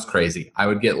 I was crazy. I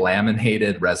would get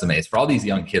laminated resumes for all these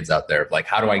young kids out there. Like,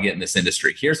 how do I get in this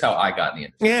industry? Here's how I got in the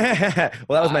industry. Yeah.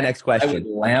 Well, that was my next question. I would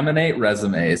laminate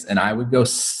resumes and I would go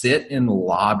sit in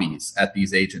lobbies at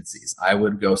these agencies. I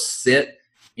would go sit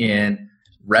in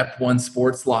Rep 1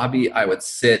 Sports lobby. I would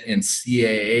sit in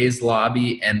CAA's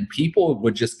lobby and people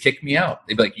would just kick me out.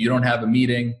 They'd be like, you don't have a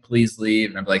meeting, please leave.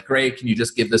 And I'd be like, great. Can you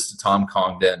just give this to Tom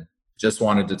Congdon? Just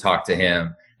wanted to talk to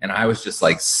him. And I was just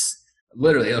like,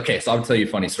 literally, okay, so I'll tell you a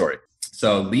funny story.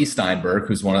 So Lee Steinberg,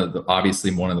 who's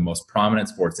obviously one of the most prominent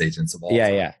sports agents of all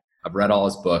time. Yeah. I've read all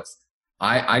his books.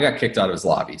 I got kicked out of his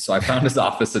lobby. So I found his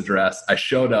office address. I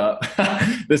showed up.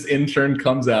 This intern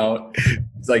comes out.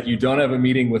 It's like, you don't have a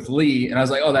meeting with Lee. And I was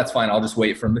like, oh, that's fine. I'll just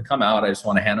wait for him to come out. I just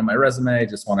want to hand him my resume. I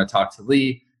just want to talk to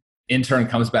Lee. Intern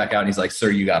comes back out and he's like, sir,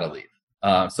 you got to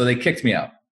leave. So they kicked me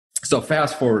out. So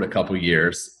fast forward a couple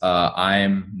years.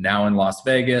 I'm now in Las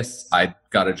Vegas. I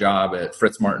got a job at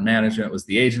Fritz Martin Management, was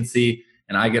the agency.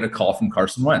 And I get a call from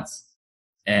Carson Wentz.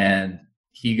 And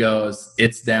he goes,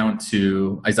 he's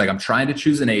like, I'm trying to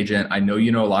choose an agent. I know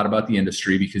you know a lot about the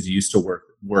industry because you used to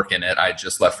work in it. I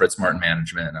just left Fritz Martin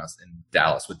Management and I was in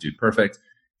Dallas with Dude Perfect.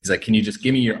 He's like, can you just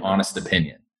give me your honest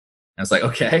opinion? And I was like,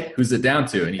 okay, who's it down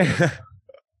to? And he goes,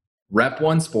 Rep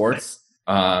 1 Sports,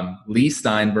 Lee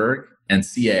Steinberg, and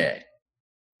CAA.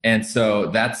 And so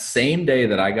that same day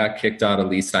that I got kicked out of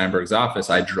Lee Steinberg's office,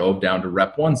 I drove down to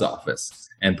Rep 1's office.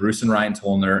 And Bruce and Ryan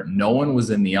Tollner, no one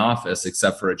was in the office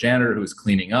except for a janitor who was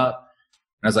cleaning up.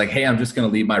 And I was like, hey, I'm just going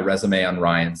to leave my resume on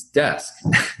Ryan's desk.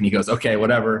 And he goes, okay,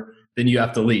 whatever. Then you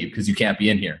have to leave because you can't be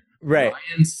in here. Right.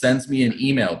 Ryan sends me an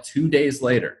email 2 days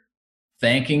later,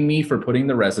 thanking me for putting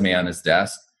the resume on his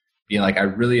desk, being like, I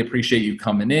really appreciate you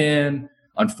coming in.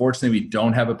 Unfortunately, we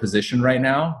don't have a position right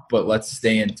now, but let's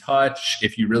stay in touch.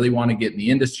 If you really want to get in the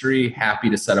industry, happy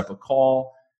to set up a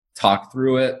call, talk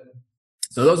through it.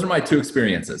 So those are my 2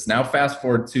 experiences. Now, fast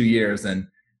forward 2 years, and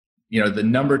the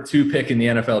number 2 pick in the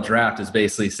NFL draft is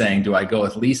basically saying, do I go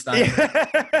with Lee Stein?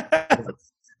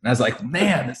 And I was like,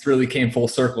 man, this really came full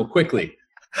circle quickly.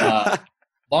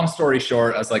 Long story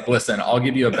short, I was like, listen, I'll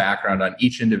give you a background on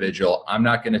each individual. I'm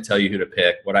not going to tell you who to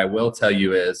pick. What I will tell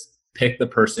you is pick the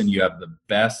person you have the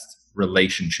best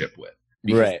relationship with.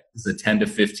 Because right. This is a 10 to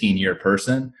 15 year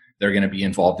person. They're going to be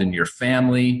involved in your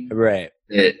family. Right.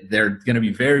 They're going to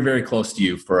be very, very close to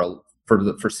you for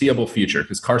the foreseeable future,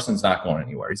 because Carson's not going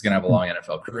anywhere. He's going to have a long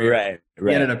NFL career. Right.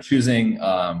 He ended up choosing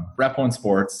Rep One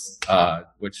Sports,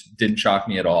 which didn't shock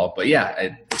me at all. But yeah,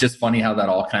 it's just funny how that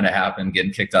all kind of happened,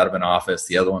 getting kicked out of an office.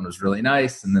 The other one was really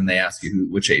nice. And then they ask you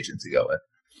which agent to go with.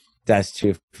 That's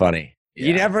too funny. Yeah.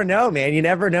 You never know, man. You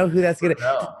never know who that's going to.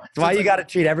 That's why you got to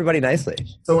treat everybody nicely.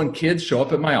 So when kids show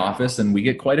up at my office, and we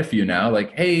get quite a few now,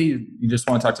 like, hey, you just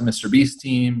want to talk to Mr. Beast's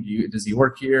team? Does he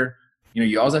work here?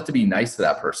 You always have to be nice to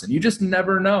that person. You just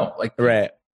never know. Like,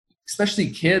 right. Especially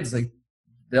kids, like,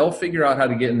 they'll figure out how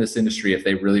to get in this industry if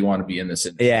they really want to be in this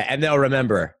industry. Yeah, and they'll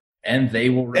remember. And they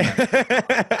will remember.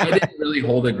 I didn't really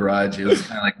hold a grudge. It was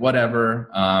kind of like, whatever.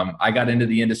 I got into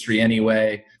the industry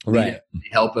anyway. Right.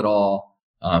 Didn't help at all.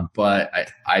 But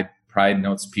I probably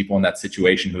know some people in that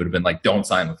situation who would have been like, don't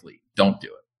sign with Lee. Don't do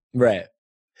it. Right.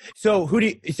 So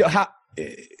how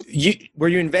were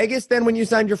you in Vegas then when you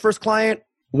signed your first client?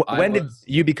 When did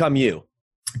you become you?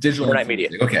 Digital Overnight Media.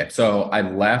 Okay, so I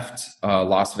left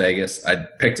Las Vegas. I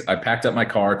packed up my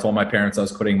car, told my parents I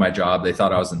was quitting my job. They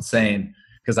thought I was insane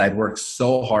because I'd worked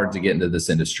so hard to get into this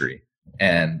industry,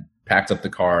 and packed up the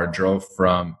car, drove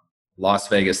from Las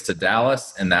Vegas to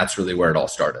Dallas, and that's really where it all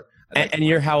started. And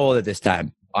you're how old at this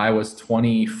time? I was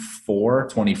 24,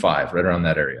 25, right around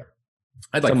that area.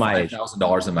 I had like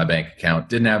 $5,000 in my bank account,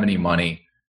 didn't have any money.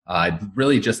 I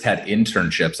really just had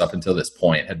internships up until this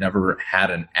point, had never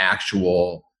had an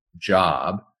actual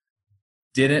job,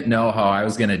 didn't know how I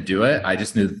was going to do it. I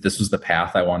just knew that this was the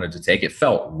path I wanted to take. It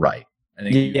felt right. I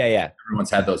think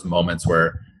everyone's had those moments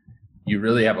where you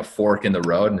really have a fork in the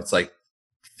road, and it's like,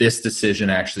 this decision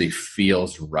actually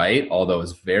feels right, although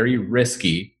it's very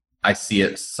risky. I see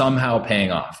it somehow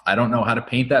paying off. I don't know how to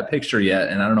paint that picture yet,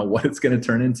 and I don't know what it's going to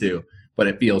turn into, but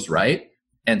it feels right.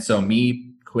 And so me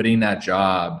quitting that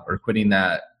job or quitting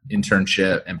that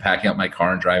internship and packing up my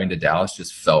car and driving to Dallas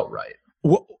just felt right.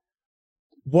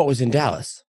 What was in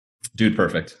Dallas? Dude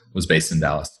Perfect was based in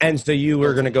Dallas. And so you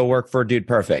were going to go work for Dude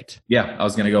Perfect? Yeah, I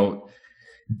was going to go.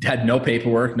 Had no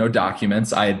paperwork, no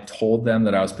documents. I had told them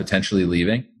that I was potentially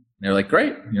leaving. They were like,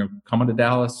 great, come on to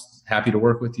Dallas. Happy to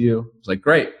work with you. I was like,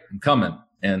 great, I'm coming.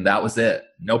 And that was it.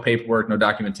 No paperwork, no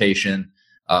documentation.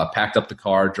 Packed up the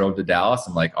car, drove to Dallas.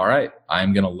 I'm like, all right,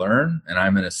 I'm going to learn, and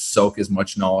I'm going to soak as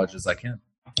much knowledge as I can.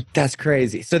 That's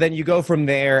crazy. So then you go from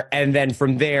there, and then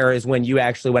from there is when you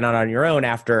actually went out on your own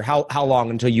after how long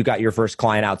until you got your first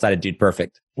client outside of Dude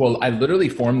Perfect? Well, I literally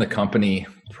formed the company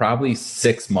probably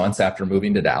 6 months after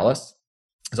moving to Dallas,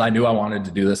 because I knew I wanted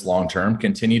to do this long term,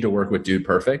 continue to work with Dude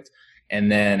Perfect.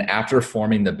 And then after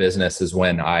forming the business is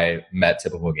when I met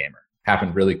Typical Gamer.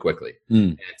 Happened really quickly.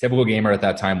 And Typical Gamer at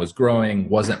that time was growing,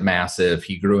 wasn't massive.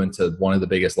 He grew into one of the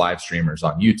biggest live streamers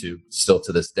on YouTube, still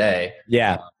to this day.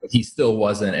 Yeah. But he still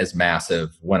wasn't as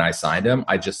massive when I signed him.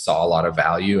 I just saw a lot of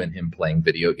value in him playing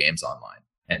video games online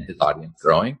and his audience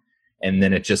growing. And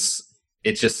then it just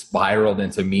spiraled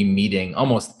into me meeting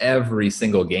almost every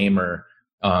single gamer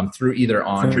through either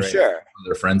Andre or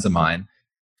other friends of mine.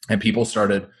 And people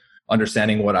started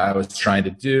understanding what I was trying to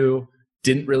do.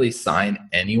 Didn't really sign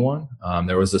anyone.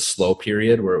 There was a slow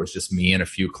period where it was just me and a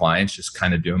few clients just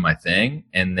kind of doing my thing.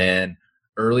 And then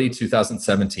early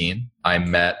 2017, I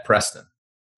met Preston.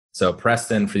 So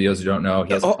Preston, for those who don't know,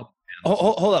 he has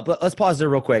hold up. Let's pause there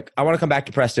real quick. I want to come back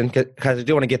to Preston because I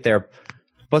do want to get there.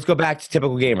 Let's go back to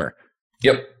Typical Gamer.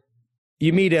 Yep.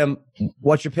 You meet him.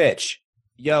 What's your pitch?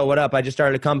 Yo, what up? I just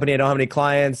started a company. I don't have any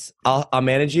clients. I'll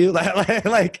manage you.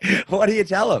 Like, what do you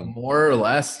tell him? More or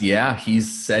less, yeah. He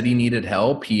said he needed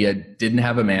help. He didn't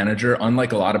have a manager.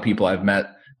 Unlike a lot of people I've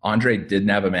met, Andre didn't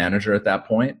have a manager at that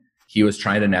point. He was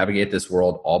trying to navigate this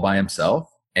world all by himself,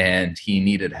 and he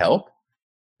needed help.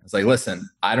 I was like, listen,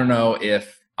 I don't know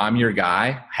if I'm your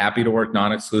guy. Happy to work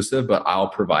non-exclusive, but I'll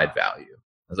provide value.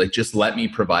 I was like, just let me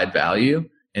provide value,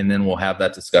 and then we'll have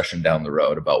that discussion down the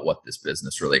road about what this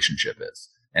business relationship is.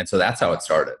 And so that's how it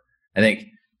started. I think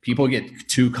people get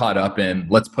too caught up in,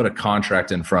 let's put a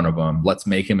contract in front of them, let's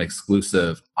make him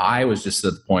exclusive. I was just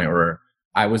at the point where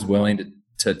I was willing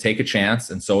to take a chance,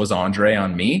 and so was Andre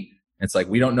on me. It's like,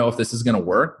 we don't know if this is going to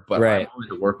work, but I'm willing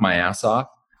to work my ass off.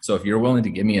 So if you're willing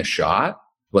to give me a shot,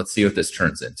 let's see what this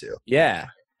turns into. Yeah.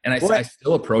 And I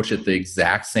still approach it the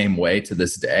exact same way to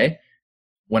this day.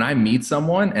 When I meet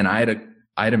someone, and I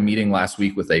had a meeting last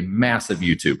week with a massive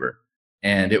YouTuber,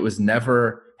 and it was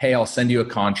never, hey, I'll send you a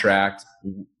contract,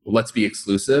 let's be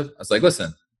exclusive. I was like,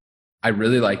 listen, I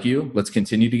really like you. Let's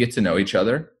continue to get to know each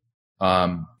other.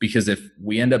 Because if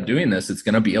we end up doing this, it's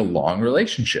going to be a long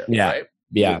relationship. Yeah. Right?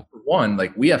 Yeah. For one,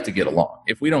 like, we have to get along.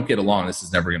 If we don't get along, this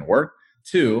is never going to work.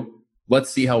 Two, let's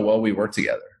see how well we work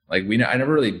together. Like, I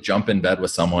never really jump in bed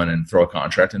with someone and throw a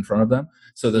contract in front of them.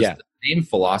 So the same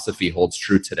philosophy holds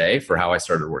true today for how I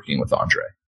started working with Andre.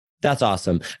 That's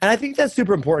awesome. And I think that's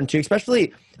super important too,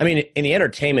 especially, I mean, in the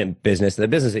entertainment business, the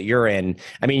business that you're in,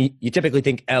 I mean, you typically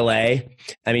think LA,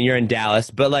 I mean, you're in Dallas,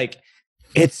 but like,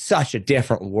 it's such a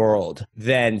different world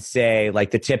than, say,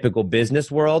 like the typical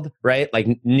business world, right? Like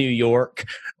New York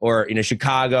or,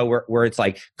 Chicago, where it's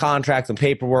like contracts and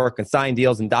paperwork and signed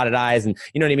deals and dotted I's, and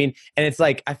you know what I mean? And it's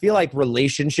like, I feel like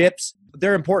relationships,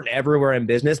 they're important everywhere in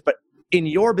business, but in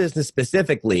your business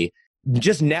specifically,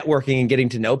 just networking and getting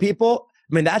to know people,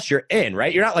 I mean, that's your in,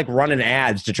 right? You're not like running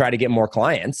ads to try to get more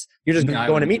clients. You're just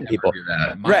going to meet people.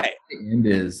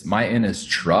 My end is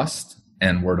trust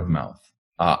and word of mouth.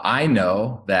 I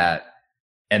know that,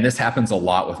 and this happens a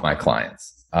lot with my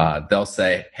clients. They'll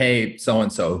say, hey,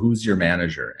 so-and-so, who's your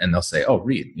manager? And they'll say, oh,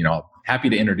 Reed, happy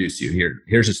to introduce you.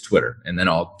 Here's his Twitter. And then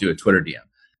I'll do a Twitter DM.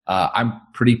 I'm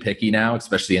pretty picky now,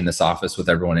 especially in this office with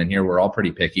everyone in here. We're all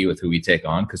pretty picky with who we take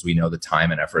on because we know the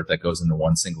time and effort that goes into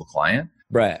one single client.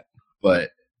 Right.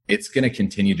 But it's going to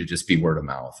continue to just be word of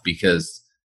mouth, because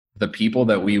the people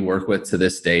that we work with to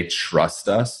this day trust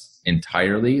us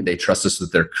entirely. They trust us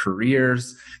with their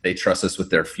careers. They trust us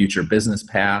with their future business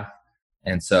path.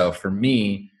 And so for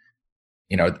me,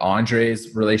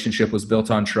 Andre's relationship was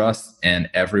built on trust, and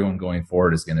everyone going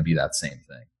forward is going to be that same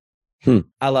thing.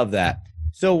 I love that.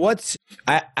 So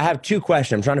I have two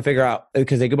questions I'm trying to figure out,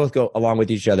 because they could both go along with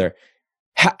each other.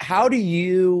 How do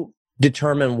you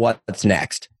determine what's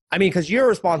next? I mean, because you're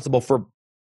responsible for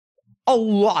a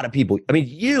lot of people. I mean,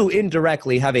 you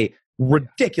indirectly have a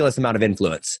ridiculous amount of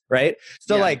influence, right?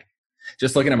 So like,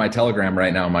 just looking at my Telegram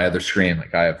right now on my other screen,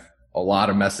 like, I have a lot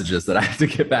of messages that I have to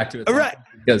get back to. Right.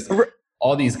 Because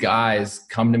all these guys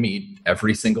come to me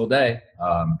every single day,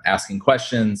 asking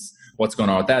questions. What's going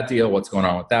on with that deal? What's going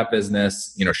on with that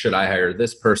business? Should I hire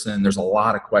this person? There's a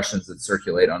lot of questions that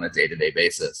circulate on a day-to-day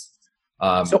basis.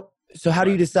 So how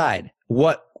do you decide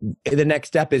what the next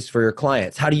step is for your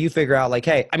clients? How do you figure out, like,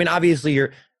 hey, I mean, obviously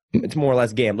it's more or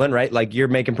less gambling, right? Like, you're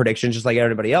making predictions just like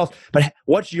everybody else, but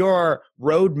what's your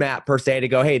roadmap per se to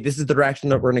go, hey, this is the direction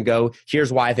that we're going to go.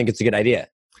 Here's why I think it's a good idea.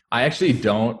 I actually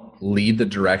don't lead the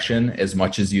direction as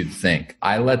much as you'd think.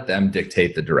 I let them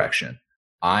dictate the direction.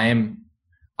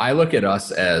 I look at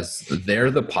us as, they're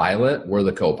the pilot, we're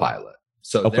the co-pilot.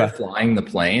 So they're flying the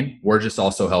plane. We're just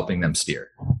also helping them steer,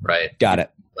 right? Got it.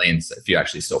 Planes, if you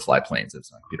actually still fly planes,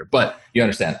 it's not a computer, but you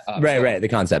understand. Right. The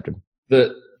concept.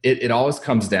 It always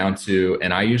comes down to,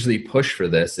 and I usually push for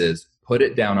this, is put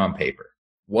it down on paper.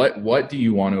 What do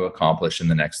you want to accomplish in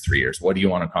the next 3 years? What do you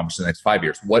want to accomplish in the next 5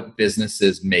 years? What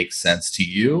businesses make sense to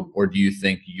you, or do you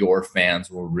think your fans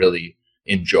will really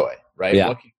enjoy, right? Yeah.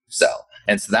 What can you sell?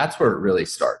 And so that's where it really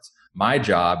starts. My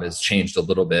job has changed a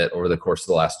little bit over the course of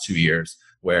the last 2 years,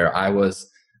 where I was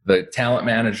the talent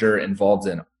manager involved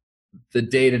in the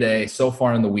day-to-day, so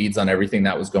far in the weeds on everything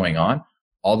that was going on.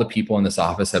 All the people in this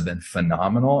office have been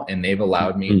phenomenal, and they've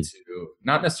allowed me to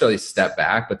not necessarily step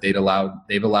back, but they've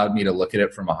allowed me to look at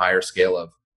it from a higher scale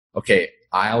of, okay,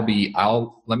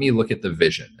 let me look at the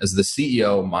vision. As the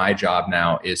CEO, my job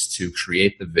now is to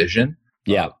create the vision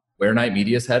of where Knight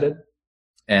Media is headed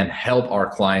and help our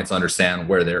clients understand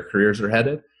where their careers are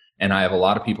headed. And I have a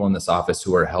lot of people in this office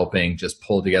who are helping just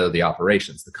pull together the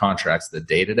operations, the contracts, the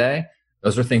day-to-day.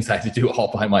 Those are things I had to do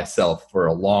all by myself for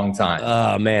a long time.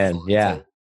 Oh, man. Yeah.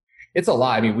 It's a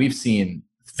lot. I mean, we've seen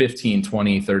 15,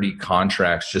 20, 30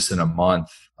 contracts just in a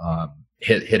month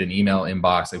hit an email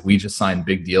inbox. Like, we just signed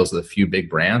big deals with a few big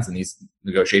brands, and these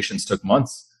negotiations took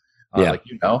months.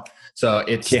 So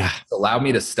it's allowed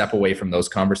me to step away from those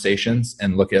conversations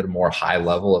and look at a more high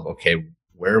level of, okay,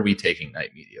 where are we taking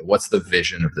Knight Media? What's the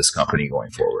vision of this company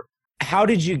going forward? How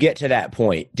did you get to that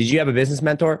point? Did you have a business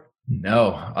mentor?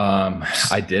 No,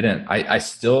 I didn't. I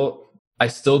still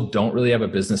don't really have a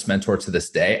business mentor to this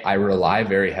day. I rely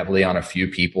very heavily on a few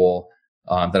people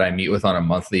that I meet with on a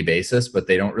monthly basis, but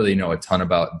they don't really know a ton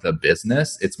about the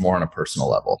business. It's more on a personal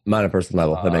level. On a personal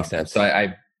level. That makes sense.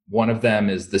 So one of them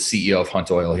is the CEO of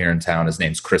Hunt Oil here in town. His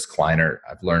name's Chris Kleiner.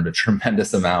 I've learned a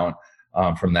tremendous amount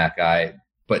from that guy,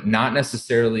 but not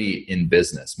necessarily in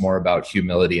business, more about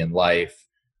humility in life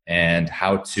and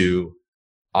how to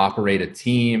operate a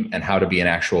team and how to be an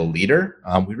actual leader.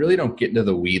 We really don't get into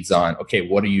the weeds on, okay,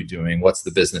 what are you doing? What's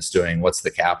the business doing? What's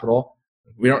the capital?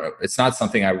 It's not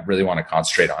something I really want to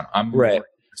concentrate on. I'm more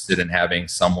interested in having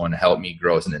someone help me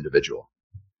grow as an individual.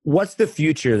 What's the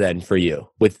future then for you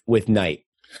with Knight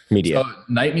Media? So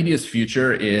Knight Media's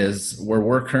future is where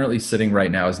we're currently sitting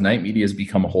right now is Knight Media has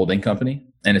become a holding company,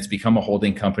 and it's become a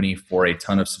holding company for a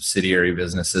ton of subsidiary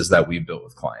businesses that we've built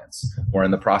with clients. We're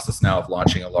in the process now of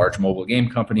launching a large mobile game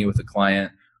company with a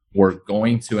client. We're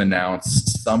going to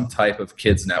announce some type of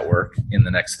kids network in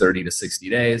the next 30 to 60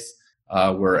 days.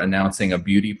 We're announcing a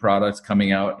beauty product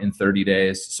coming out in 30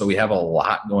 days. So we have a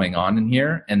lot going on in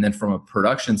here. And then from a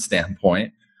production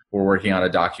standpoint, we're working on a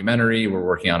documentary. We're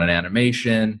working on an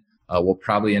animation. We'll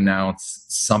probably announce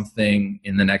something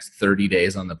in the next 30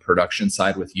 days on the production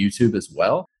side with YouTube as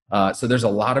well. So there's a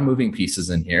lot of moving pieces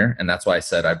in here. And that's why I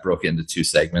said I broke into 2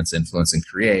 segments, influence and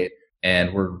create.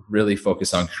 And we're really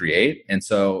focused on create. And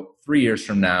so 3 years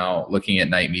from now, looking at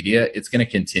Knight Media, it's going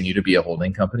to continue to be a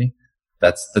holding company.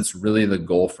 That's really the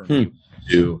goal for me,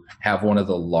 to have one of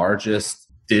the largest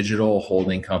digital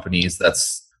holding companies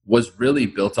was really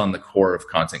built on the core of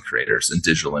content creators and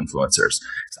digital influencers.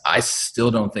 I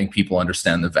still don't think people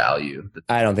understand the value.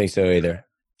 I don't think so either.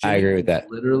 I agree with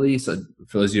that. Literally, so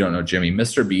for those of you who don't know, Jimmy,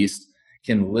 Mr. Beast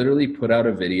can literally put out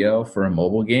a video for a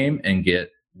mobile game and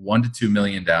get 1 to 2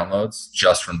 million downloads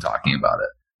just from talking about it.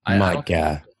 My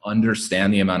God.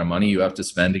 Understand the amount of money you have to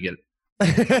spend to get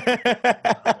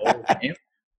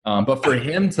but for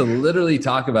him to literally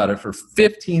talk about it for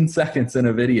 15 seconds in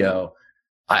a video,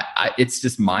 it's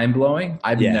just mind-blowing.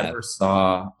 I've never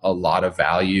saw a lot of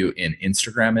value in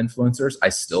Instagram influencers. I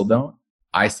still don't.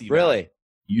 I see really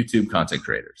YouTube content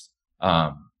creators.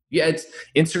 It's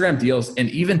Instagram deals. And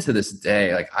even to this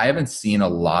day, like I haven't seen a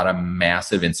lot of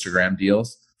massive Instagram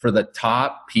deals for the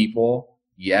top people.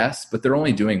 Yes, but they're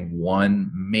only doing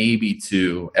 1, maybe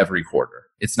 2 every quarter.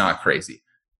 It's not crazy.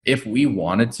 If we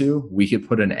wanted to, we could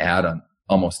put an ad on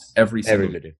almost every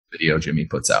single video Jimmy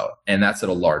puts out. And that's at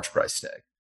a large price tag.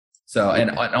 So, and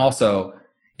also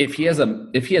if he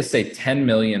has say 10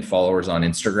 million followers on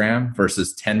Instagram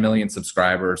versus 10 million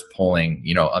subscribers pulling,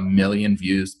 1 million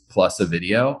views plus a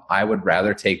video, I would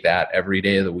rather take that every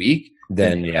day of the week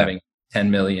than having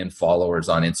 10 million followers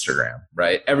on Instagram,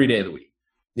 right? Every day of the week.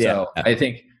 Yeah. So I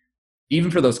think even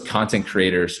for those content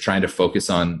creators trying to focus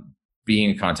on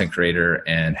being a content creator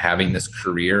and having this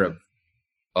career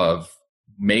of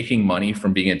making money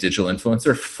from being a digital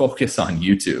influencer, focus on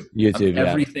YouTube.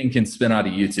 Everything can spin out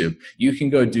of YouTube. You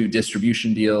can go do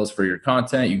distribution deals for your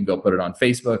content. You can go put it on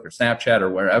Facebook or Snapchat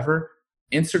or wherever.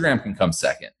 Instagram can come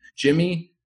second.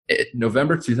 Jimmy,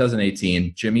 November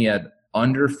 2018, Jimmy had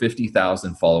under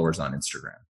 50,000 followers on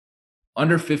Instagram.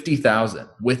 Under 50,000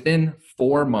 within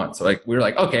 4 months. Like we were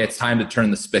like, okay, it's time to turn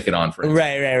the spigot on for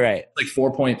Instagram. Right. It's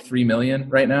like 4.3 million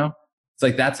right now. It's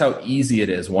like, that's how easy it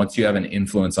is once you have an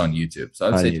influence on YouTube.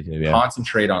 So I'd say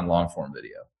concentrate on long form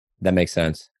video. That makes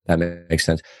sense.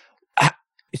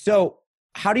 So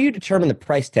how do you determine the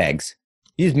price tags?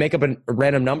 You just make up a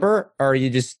random number, or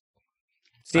you just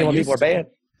see what people are paying?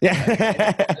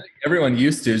 Yeah. Everyone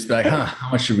used to just be like, how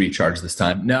much should we charge this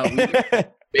time? No, we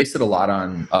base it a lot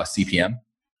on CPM.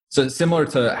 So similar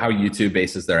to how YouTube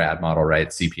bases their ad model, right?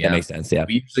 CPM. That makes sense, yeah.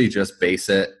 We usually just base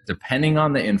it, depending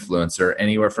on the influencer,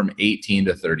 anywhere from $18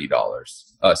 to $30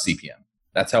 CPM.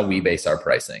 That's how we base our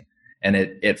pricing. And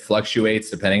it fluctuates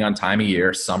depending on time of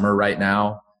year. Summer right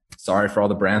now, sorry for all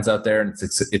the brands out there,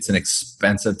 it's an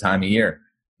expensive time of year.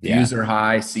 Views are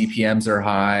high, CPMs are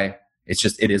high.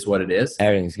 It is what it is.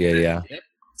 Everything's good, yeah.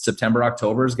 September,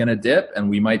 October is going to dip, and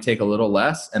we might take a little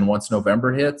less. And once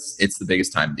November hits, it's the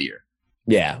biggest time of the year.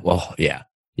 Yeah. Well, yeah.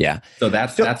 So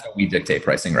that's how we dictate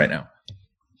pricing right now.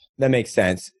 That makes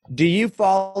sense. Do you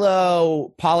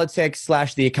follow politics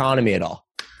 / the economy at all?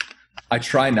 I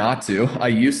try not to. I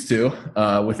used to.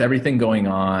 With everything going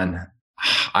on,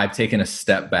 I've taken a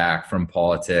step back from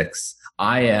politics.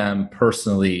 I am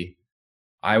personally,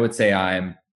 I would say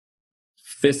I'm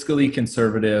fiscally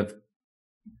conservative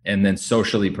and then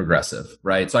socially progressive,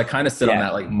 right? So I kind of sit on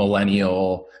that like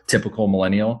typical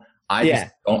millennial.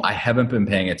 I haven't been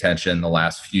paying attention the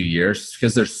last few years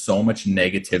because there's so much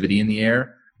negativity in the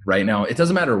air right now. It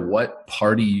doesn't matter what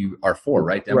party you are for,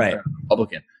 right? Democrat or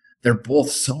Republican. They're both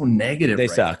so negative. They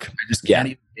suck. I just can't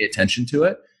even pay attention to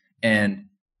it. And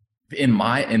in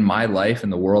my life, in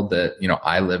the world that,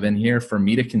 I live in here, for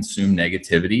me to consume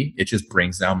negativity, it just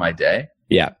brings down my day.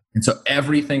 Yeah. And so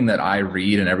everything that I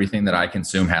read and everything that I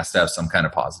consume has to have some kind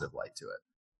of positive light to it.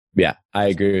 Yeah, I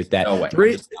agree with that. No way.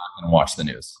 I'm just not going to watch the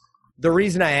news. The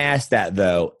reason I asked that,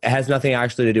 though, it has nothing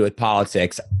actually to do with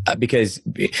politics, because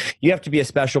you have to be a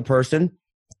special person,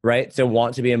 right, to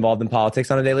want to be involved in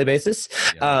politics on a daily basis.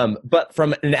 Yeah. But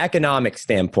from an economic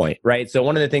standpoint, right? So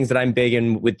one of the things that I'm big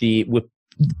in with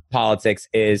politics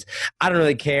is I don't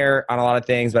really care on a lot of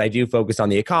things, but I do focus on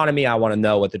the economy. I want to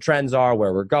know what the trends are,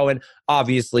 where we're going.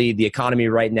 Obviously, the economy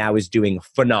right now is doing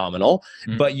phenomenal,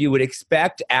 but you would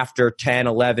expect after 10,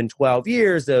 11, 12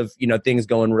 years of, things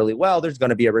going really well, there's going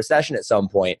to be a recession at some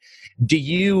point. Do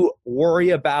you worry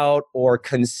about or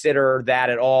consider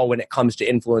that at all when it comes to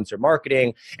influencer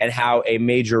marketing and how a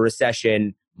major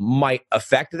recession might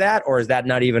affect that? Or is that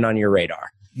not even on your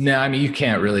radar? No, I mean, you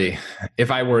can't really. If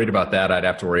I worried about that, I'd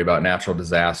have to worry about natural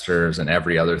disasters and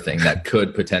every other thing that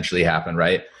could potentially happen,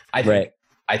 right?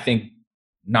 I think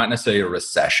not necessarily a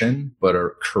recession, but a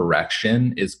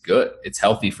correction is good. It's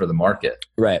healthy for the market.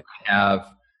 Right. I have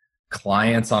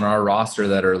clients on our roster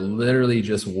that are literally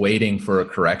just waiting for a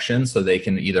correction so they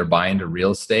can either buy into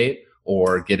real estate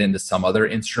or get into some other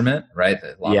instrument, right?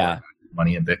 A lot of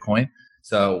money in Bitcoin.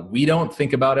 So we don't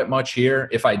think about it much here.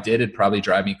 If I did, it'd probably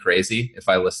drive me crazy if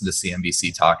I listened to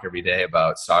CNBC talk every day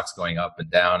about stocks going up and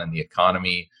down and the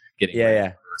economy getting ready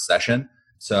for a recession.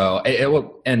 So it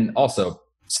will, and also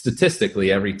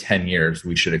statistically, every 10 years,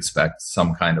 we should expect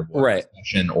some kind of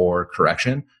recession or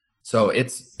correction. So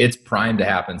it's primed to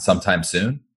happen sometime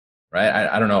soon, right?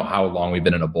 I don't know how long we've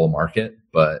been in a bull market,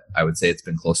 but I would say it's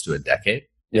been close to a decade.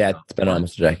 Yeah, it's been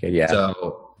almost a decade. Yeah.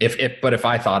 So if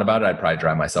I thought about it, I'd probably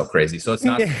drive myself crazy. So it's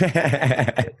not to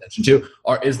pay attention to.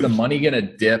 Or is the money going to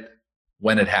dip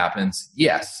when it happens?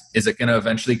 Yes. Is it going to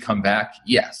eventually come back?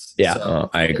 Yes. Yeah, so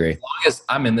I agree. As long as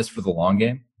I'm in this for the long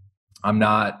game, I'm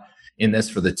not in this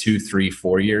for the 2, 3,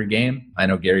 4 year game. I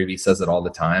know Gary Vee says it all the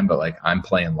time, but like I'm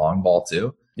playing long ball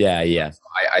too. Yeah, yeah. So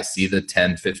I see the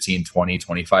 10, 15, 20,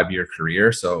 25 year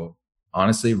career. So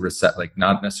honestly,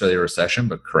 not necessarily a recession,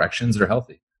 but corrections are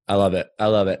healthy. I love it. I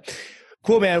love it.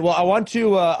 Cool, man. Well, I want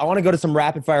to go to some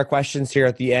rapid fire questions here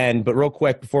at the end, but real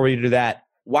quick before we do that,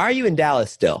 why are you in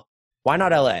Dallas still? Why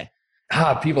not LA?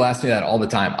 People ask me that all the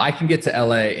time. I can get to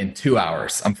LA in 2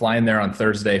 hours. I'm flying there on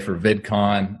Thursday for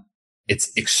VidCon.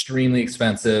 It's extremely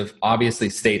expensive. Obviously,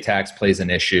 state tax plays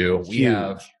an issue. We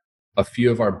have a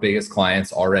few of our biggest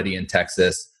clients already in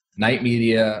Texas. Knight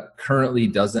Media currently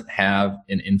doesn't have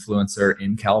an influencer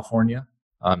in California.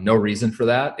 No reason for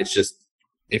that. It's just,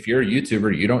 if you're a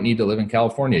YouTuber, you don't need to live in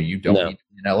California. You don't need to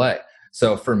be in LA.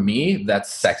 So for me, that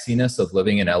sexiness of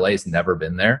living in LA has never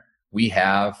been there. We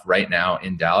have right now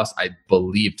in Dallas, I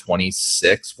believe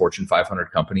 26 Fortune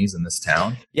 500 companies in this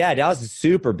town. Yeah, Dallas is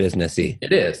super businessy.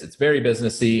 It is. It's very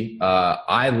businessy.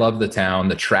 I love the town.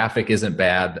 The traffic isn't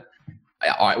bad.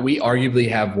 We arguably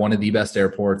have one of the best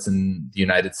airports in the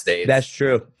United States. That's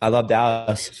true. I love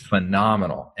Dallas. It's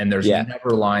phenomenal. And there's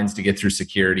never lines to get through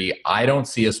security. I don't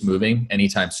see us moving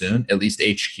anytime soon, at least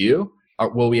HQ.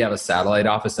 Will we have a satellite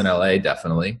office in LA?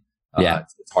 Definitely.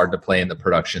 It's hard to play in the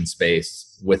production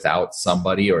space without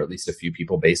somebody or at least a few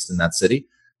people based in that city.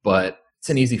 But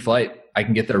it's an easy flight. I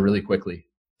can get there really quickly.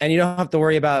 And you don't have to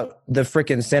worry about the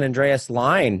freaking San Andreas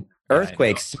line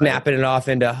earthquake snapping it off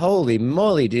into holy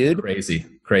moly, dude.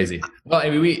 Crazy. Well, I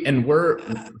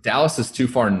mean, Dallas is too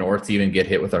far north to even get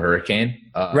hit with a hurricane.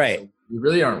 Right. So we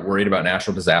really aren't worried about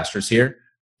natural disasters here.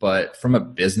 But from a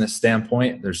business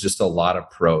standpoint, there's just a lot of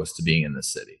pros to being in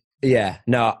this city. Yeah,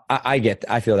 no, I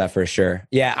feel that for sure.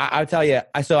 Yeah, I'll tell you.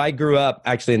 So I grew up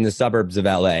actually in the suburbs of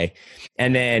LA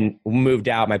and then moved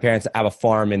out. My parents have a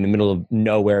farm in the middle of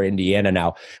nowhere, Indiana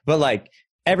now. But like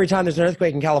every time there's an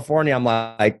earthquake in California, I'm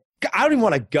like, I don't even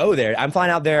want to go there. I'm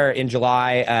flying out there in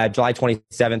July, July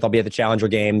 27th. I'll be at the Challenger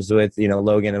Games with,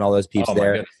 Logan and all those peeps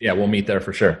there. Yeah, we'll meet there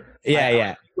for sure.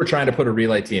 Yeah. We're trying to put a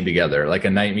relay team together, like a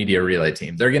Knight Media relay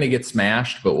team. They're going to get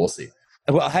smashed, but we'll see.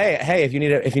 Well, hey, if you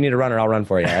need a runner, I'll run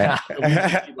for you. Right?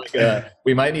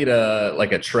 we might need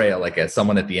a trail,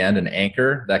 someone at the end, an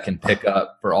anchor that can pick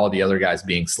up for all the other guys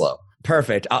being slow.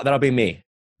 Perfect. That'll be me.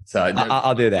 So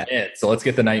I'll do that. So let's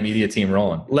get the Knight Media team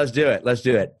rolling. Let's do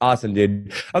it. Awesome,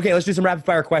 dude. Okay, let's do some rapid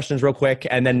fire questions real quick,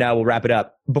 and then we'll wrap it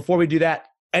up. Before we do that,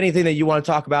 anything that you want to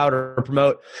talk about or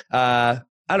promote? I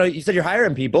don't know. You said you're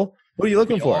hiring people. What are you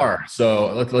looking for?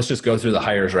 So let's just go through the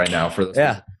hires right now for this.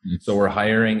 Yeah. So we're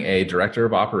hiring a director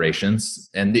of operations,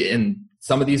 and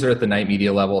some of these are at the Knight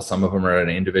Media level. Some of them are at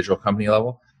an individual company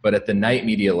level. But at the Knight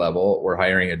Media level, we're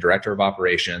hiring a director of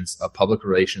operations, a public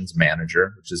relations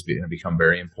manager, which is going to become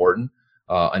very important,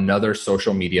 another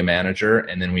social media manager,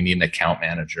 and then we need an account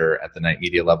manager at the Knight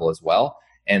Media level as well.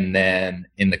 And then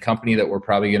in the company that we're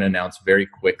probably going to announce very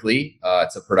quickly,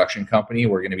 it's a production company.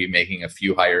 We're going to be making a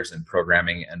few hires in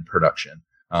programming and production.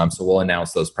 So we'll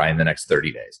announce those probably in the next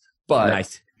 30 days. But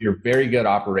Nice. if you're very good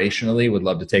operationally, would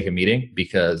love to take a meeting,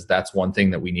 because that's one thing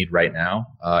that we need right now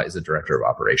is a director of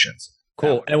operations.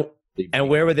 Cool. And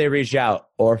where would they reach out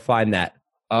or find that?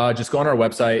 Just go on our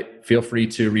website. Feel free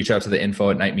to reach out to the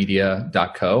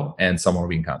info@knightmedia.co, and someone will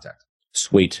be in contact.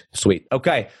 Sweet.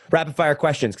 Okay. Rapid fire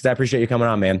questions, because I appreciate you coming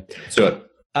on, man. So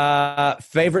it.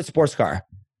 Favorite sports car?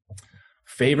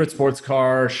 Favorite sports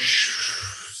car?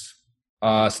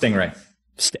 Stingray.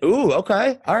 Ooh,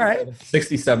 okay. All right.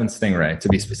 67 Stingray, to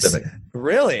be specific.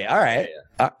 Really? All right.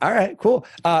 Yeah. All right, cool.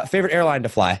 Favorite airline to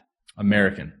fly?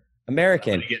 American. I'm gonna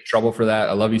get in trouble for that.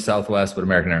 I love you, Southwest, but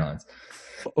American Airlines.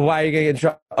 Why are you going to get in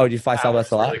trouble? Oh, do you fly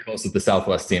Southwest a lot? Really close with the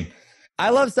Southwest team.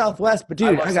 I love Southwest, but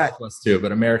dude, I got Southwest too,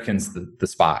 but American's the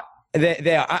spot.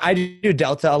 They are. I do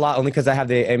Delta a lot, only because I have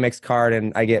the Amex card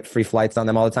and I get free flights on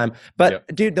them all the time. But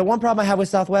dude, the one problem I have with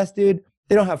Southwest, dude,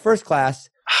 they don't have first class.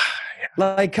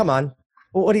 Like, come on,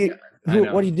 what are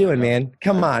you doing, man?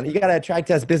 Come on, you got to attract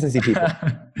us businessy people.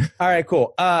 All right,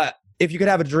 cool. If you could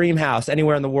have a dream house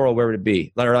anywhere in the world, where would it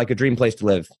be? Or like a dream place to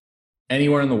live?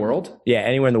 Anywhere in the world? Yeah,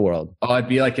 anywhere in the world. Oh, I'd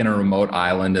be like in a remote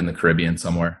island in the Caribbean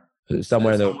somewhere.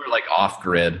 Somewhere like off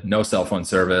grid, no cell phone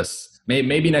service.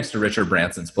 Maybe next to Richard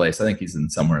Branson's place. I think he's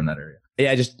somewhere in that area.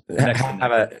 Yeah, just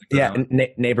have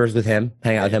neighbors with him,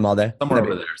 hang out with him all day. Somewhere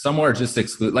over there. Somewhere just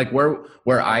exclude, like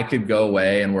where I could go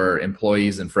away and where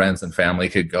employees and friends and family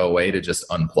could go away to just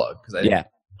unplug. Because I think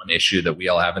one issue that we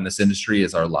all have in this industry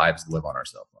is our lives live on our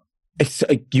cell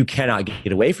phone. You cannot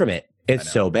get away from it. It's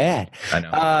so bad. I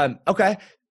know. Okay.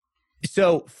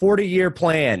 So 40-year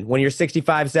plan. When you're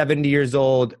 65, 70 years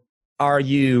old, are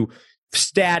you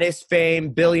status, fame,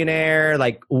 billionaire?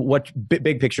 Like, what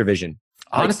big picture vision?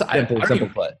 Honestly,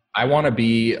 I want to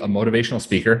be a motivational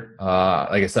speaker.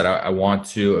 Like I said, I want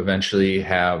to eventually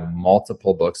have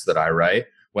multiple books that I write,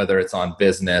 whether it's on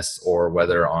business or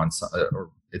whether or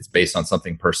it's based on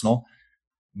something personal.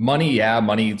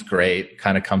 Money's great.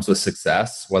 Kind of comes with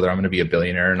success. Whether I'm going to be a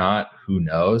billionaire or not, who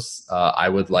knows? I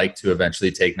would like to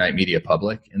eventually take Knight Media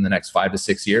public in the next 5 to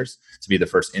 6 years, to be the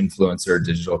first influencer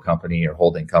digital company or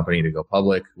holding company to go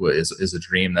public. Is a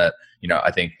dream that,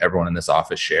 I think everyone in this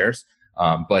office shares.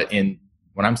 But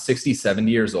when I'm 60,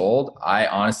 70 years old, I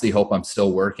honestly hope I'm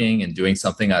still working and doing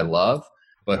something I love,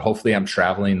 but hopefully I'm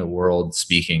traveling the world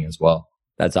speaking as well.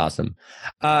 That's awesome.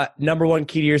 Number one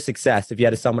key to your success, if you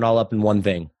had to sum it all up in one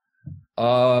thing.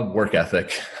 Work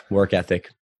ethic. Work ethic.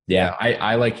 Yeah.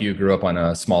 I like you, grew up on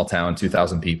a small town,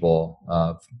 2,000 people,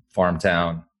 farm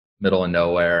town, middle of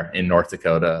nowhere in North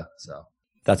Dakota. So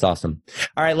that's awesome.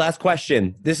 All right, last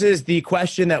question. This is the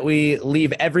question that we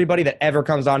leave everybody that ever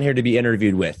comes on here to be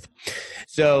interviewed with.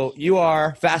 So you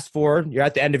are, fast forward, you're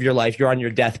at the end of your life, you're on your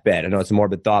deathbed. I know it's a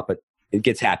morbid thought, but it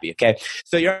gets happy, okay?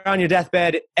 So you're on your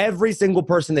deathbed. Every single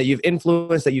person that you've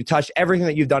influenced, that you've touched, everything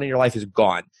that you've done in your life is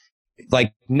gone.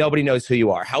 Like, nobody knows who you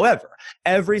are. However,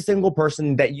 every single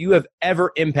person that you have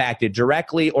ever impacted,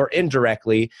 directly or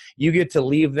indirectly, you get to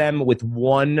leave them with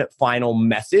one final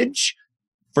message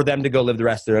for them to go live the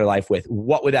rest of their life with.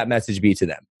 What would that message be to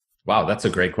them? Wow, that's a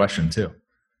great question too.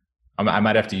 I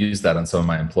might have to use that on some of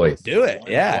my employees. Do it.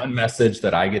 One message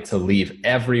that I get to leave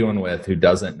everyone with who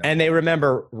doesn't know. And they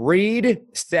remember, Reed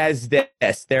says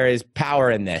this. There is power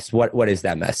in this. What is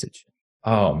that message?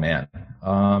 Oh, man.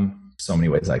 So many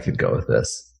ways I could go with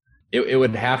this. It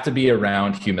would have to be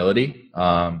around humility.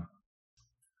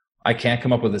 I can't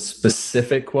come up with a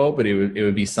specific quote, but it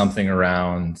would be something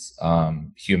around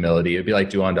humility. It would be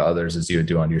like, do unto others as you would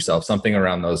do unto yourself, something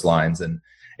around those lines. And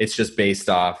it's just based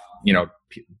off,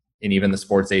 and even the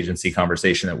sports agency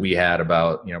conversation that we had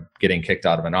about, getting kicked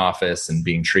out of an office and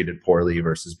being treated poorly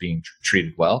versus being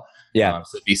treated well. Yeah.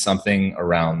 So it'd be something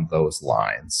around those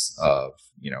lines of,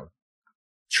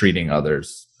 treating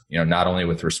others, not only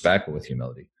with respect, but with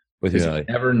humility. Because you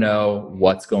never know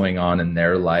what's going on in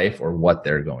their life or what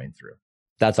they're going through.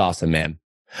 That's awesome, man.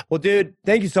 Well, dude,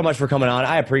 thank you so much for coming on.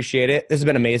 I appreciate it. This has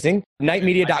been amazing.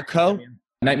 Knightmedia.co.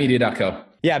 Knightmedia.co.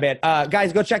 Yeah, man.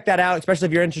 Guys, go check that out, especially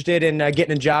if you're interested in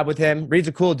getting a job with him. Reed's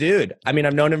a cool dude. I mean,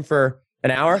 I've known him for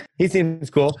an hour. He seems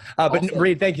cool. But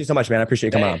Reed, thank you so much, man. I appreciate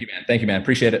you coming on. Thank you, man.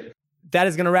 Appreciate it. That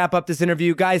is going to wrap up this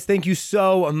interview. Guys, thank you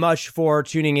so much for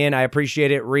tuning in. I appreciate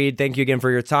it. Reed, thank you again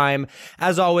for your time.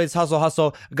 As always, hustle,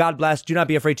 hustle. God bless. Do not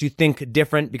be afraid to think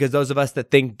different, because those of us that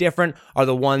think different are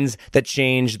the ones that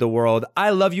change the world. I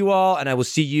love you all, and I will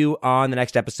see you on the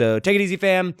next episode. Take it easy,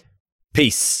 fam.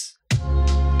 Peace.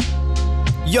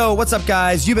 Yo, what's up,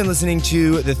 guys? You've been listening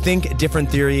to the Think Different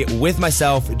Theory with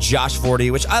myself, Josh Forti,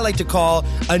 which I like to call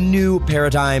a new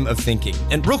paradigm of thinking.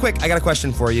 And real quick, I got a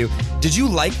question for you. Did you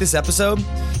like this episode?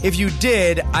 If you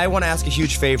did, I want to ask a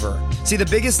huge favor. See, the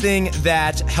biggest thing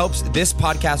that helps this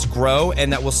podcast grow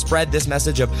and that will spread this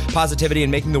message of positivity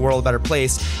and making the world a better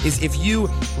place is if you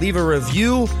leave a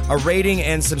review, a rating,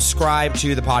 and subscribe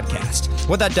to the podcast.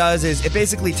 What that does is it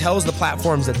basically tells the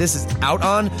platforms that this is out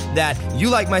on that you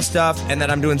like my stuff and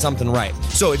that I'm doing something right.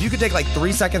 So if you could take like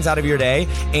 3 seconds out of your day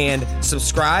and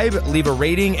subscribe, leave a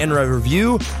rating and a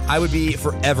review, I would be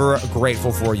forever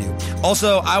grateful for you.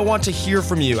 Also, I want to hear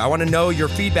from you. I want to know your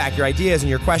feedback, your ideas, and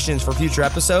your questions for future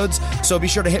episodes. So be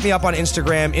sure to hit me up on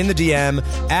Instagram in the DM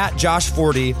at Josh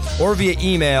Forti or via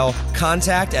email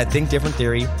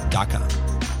contact@thinkdifferenttheory.com.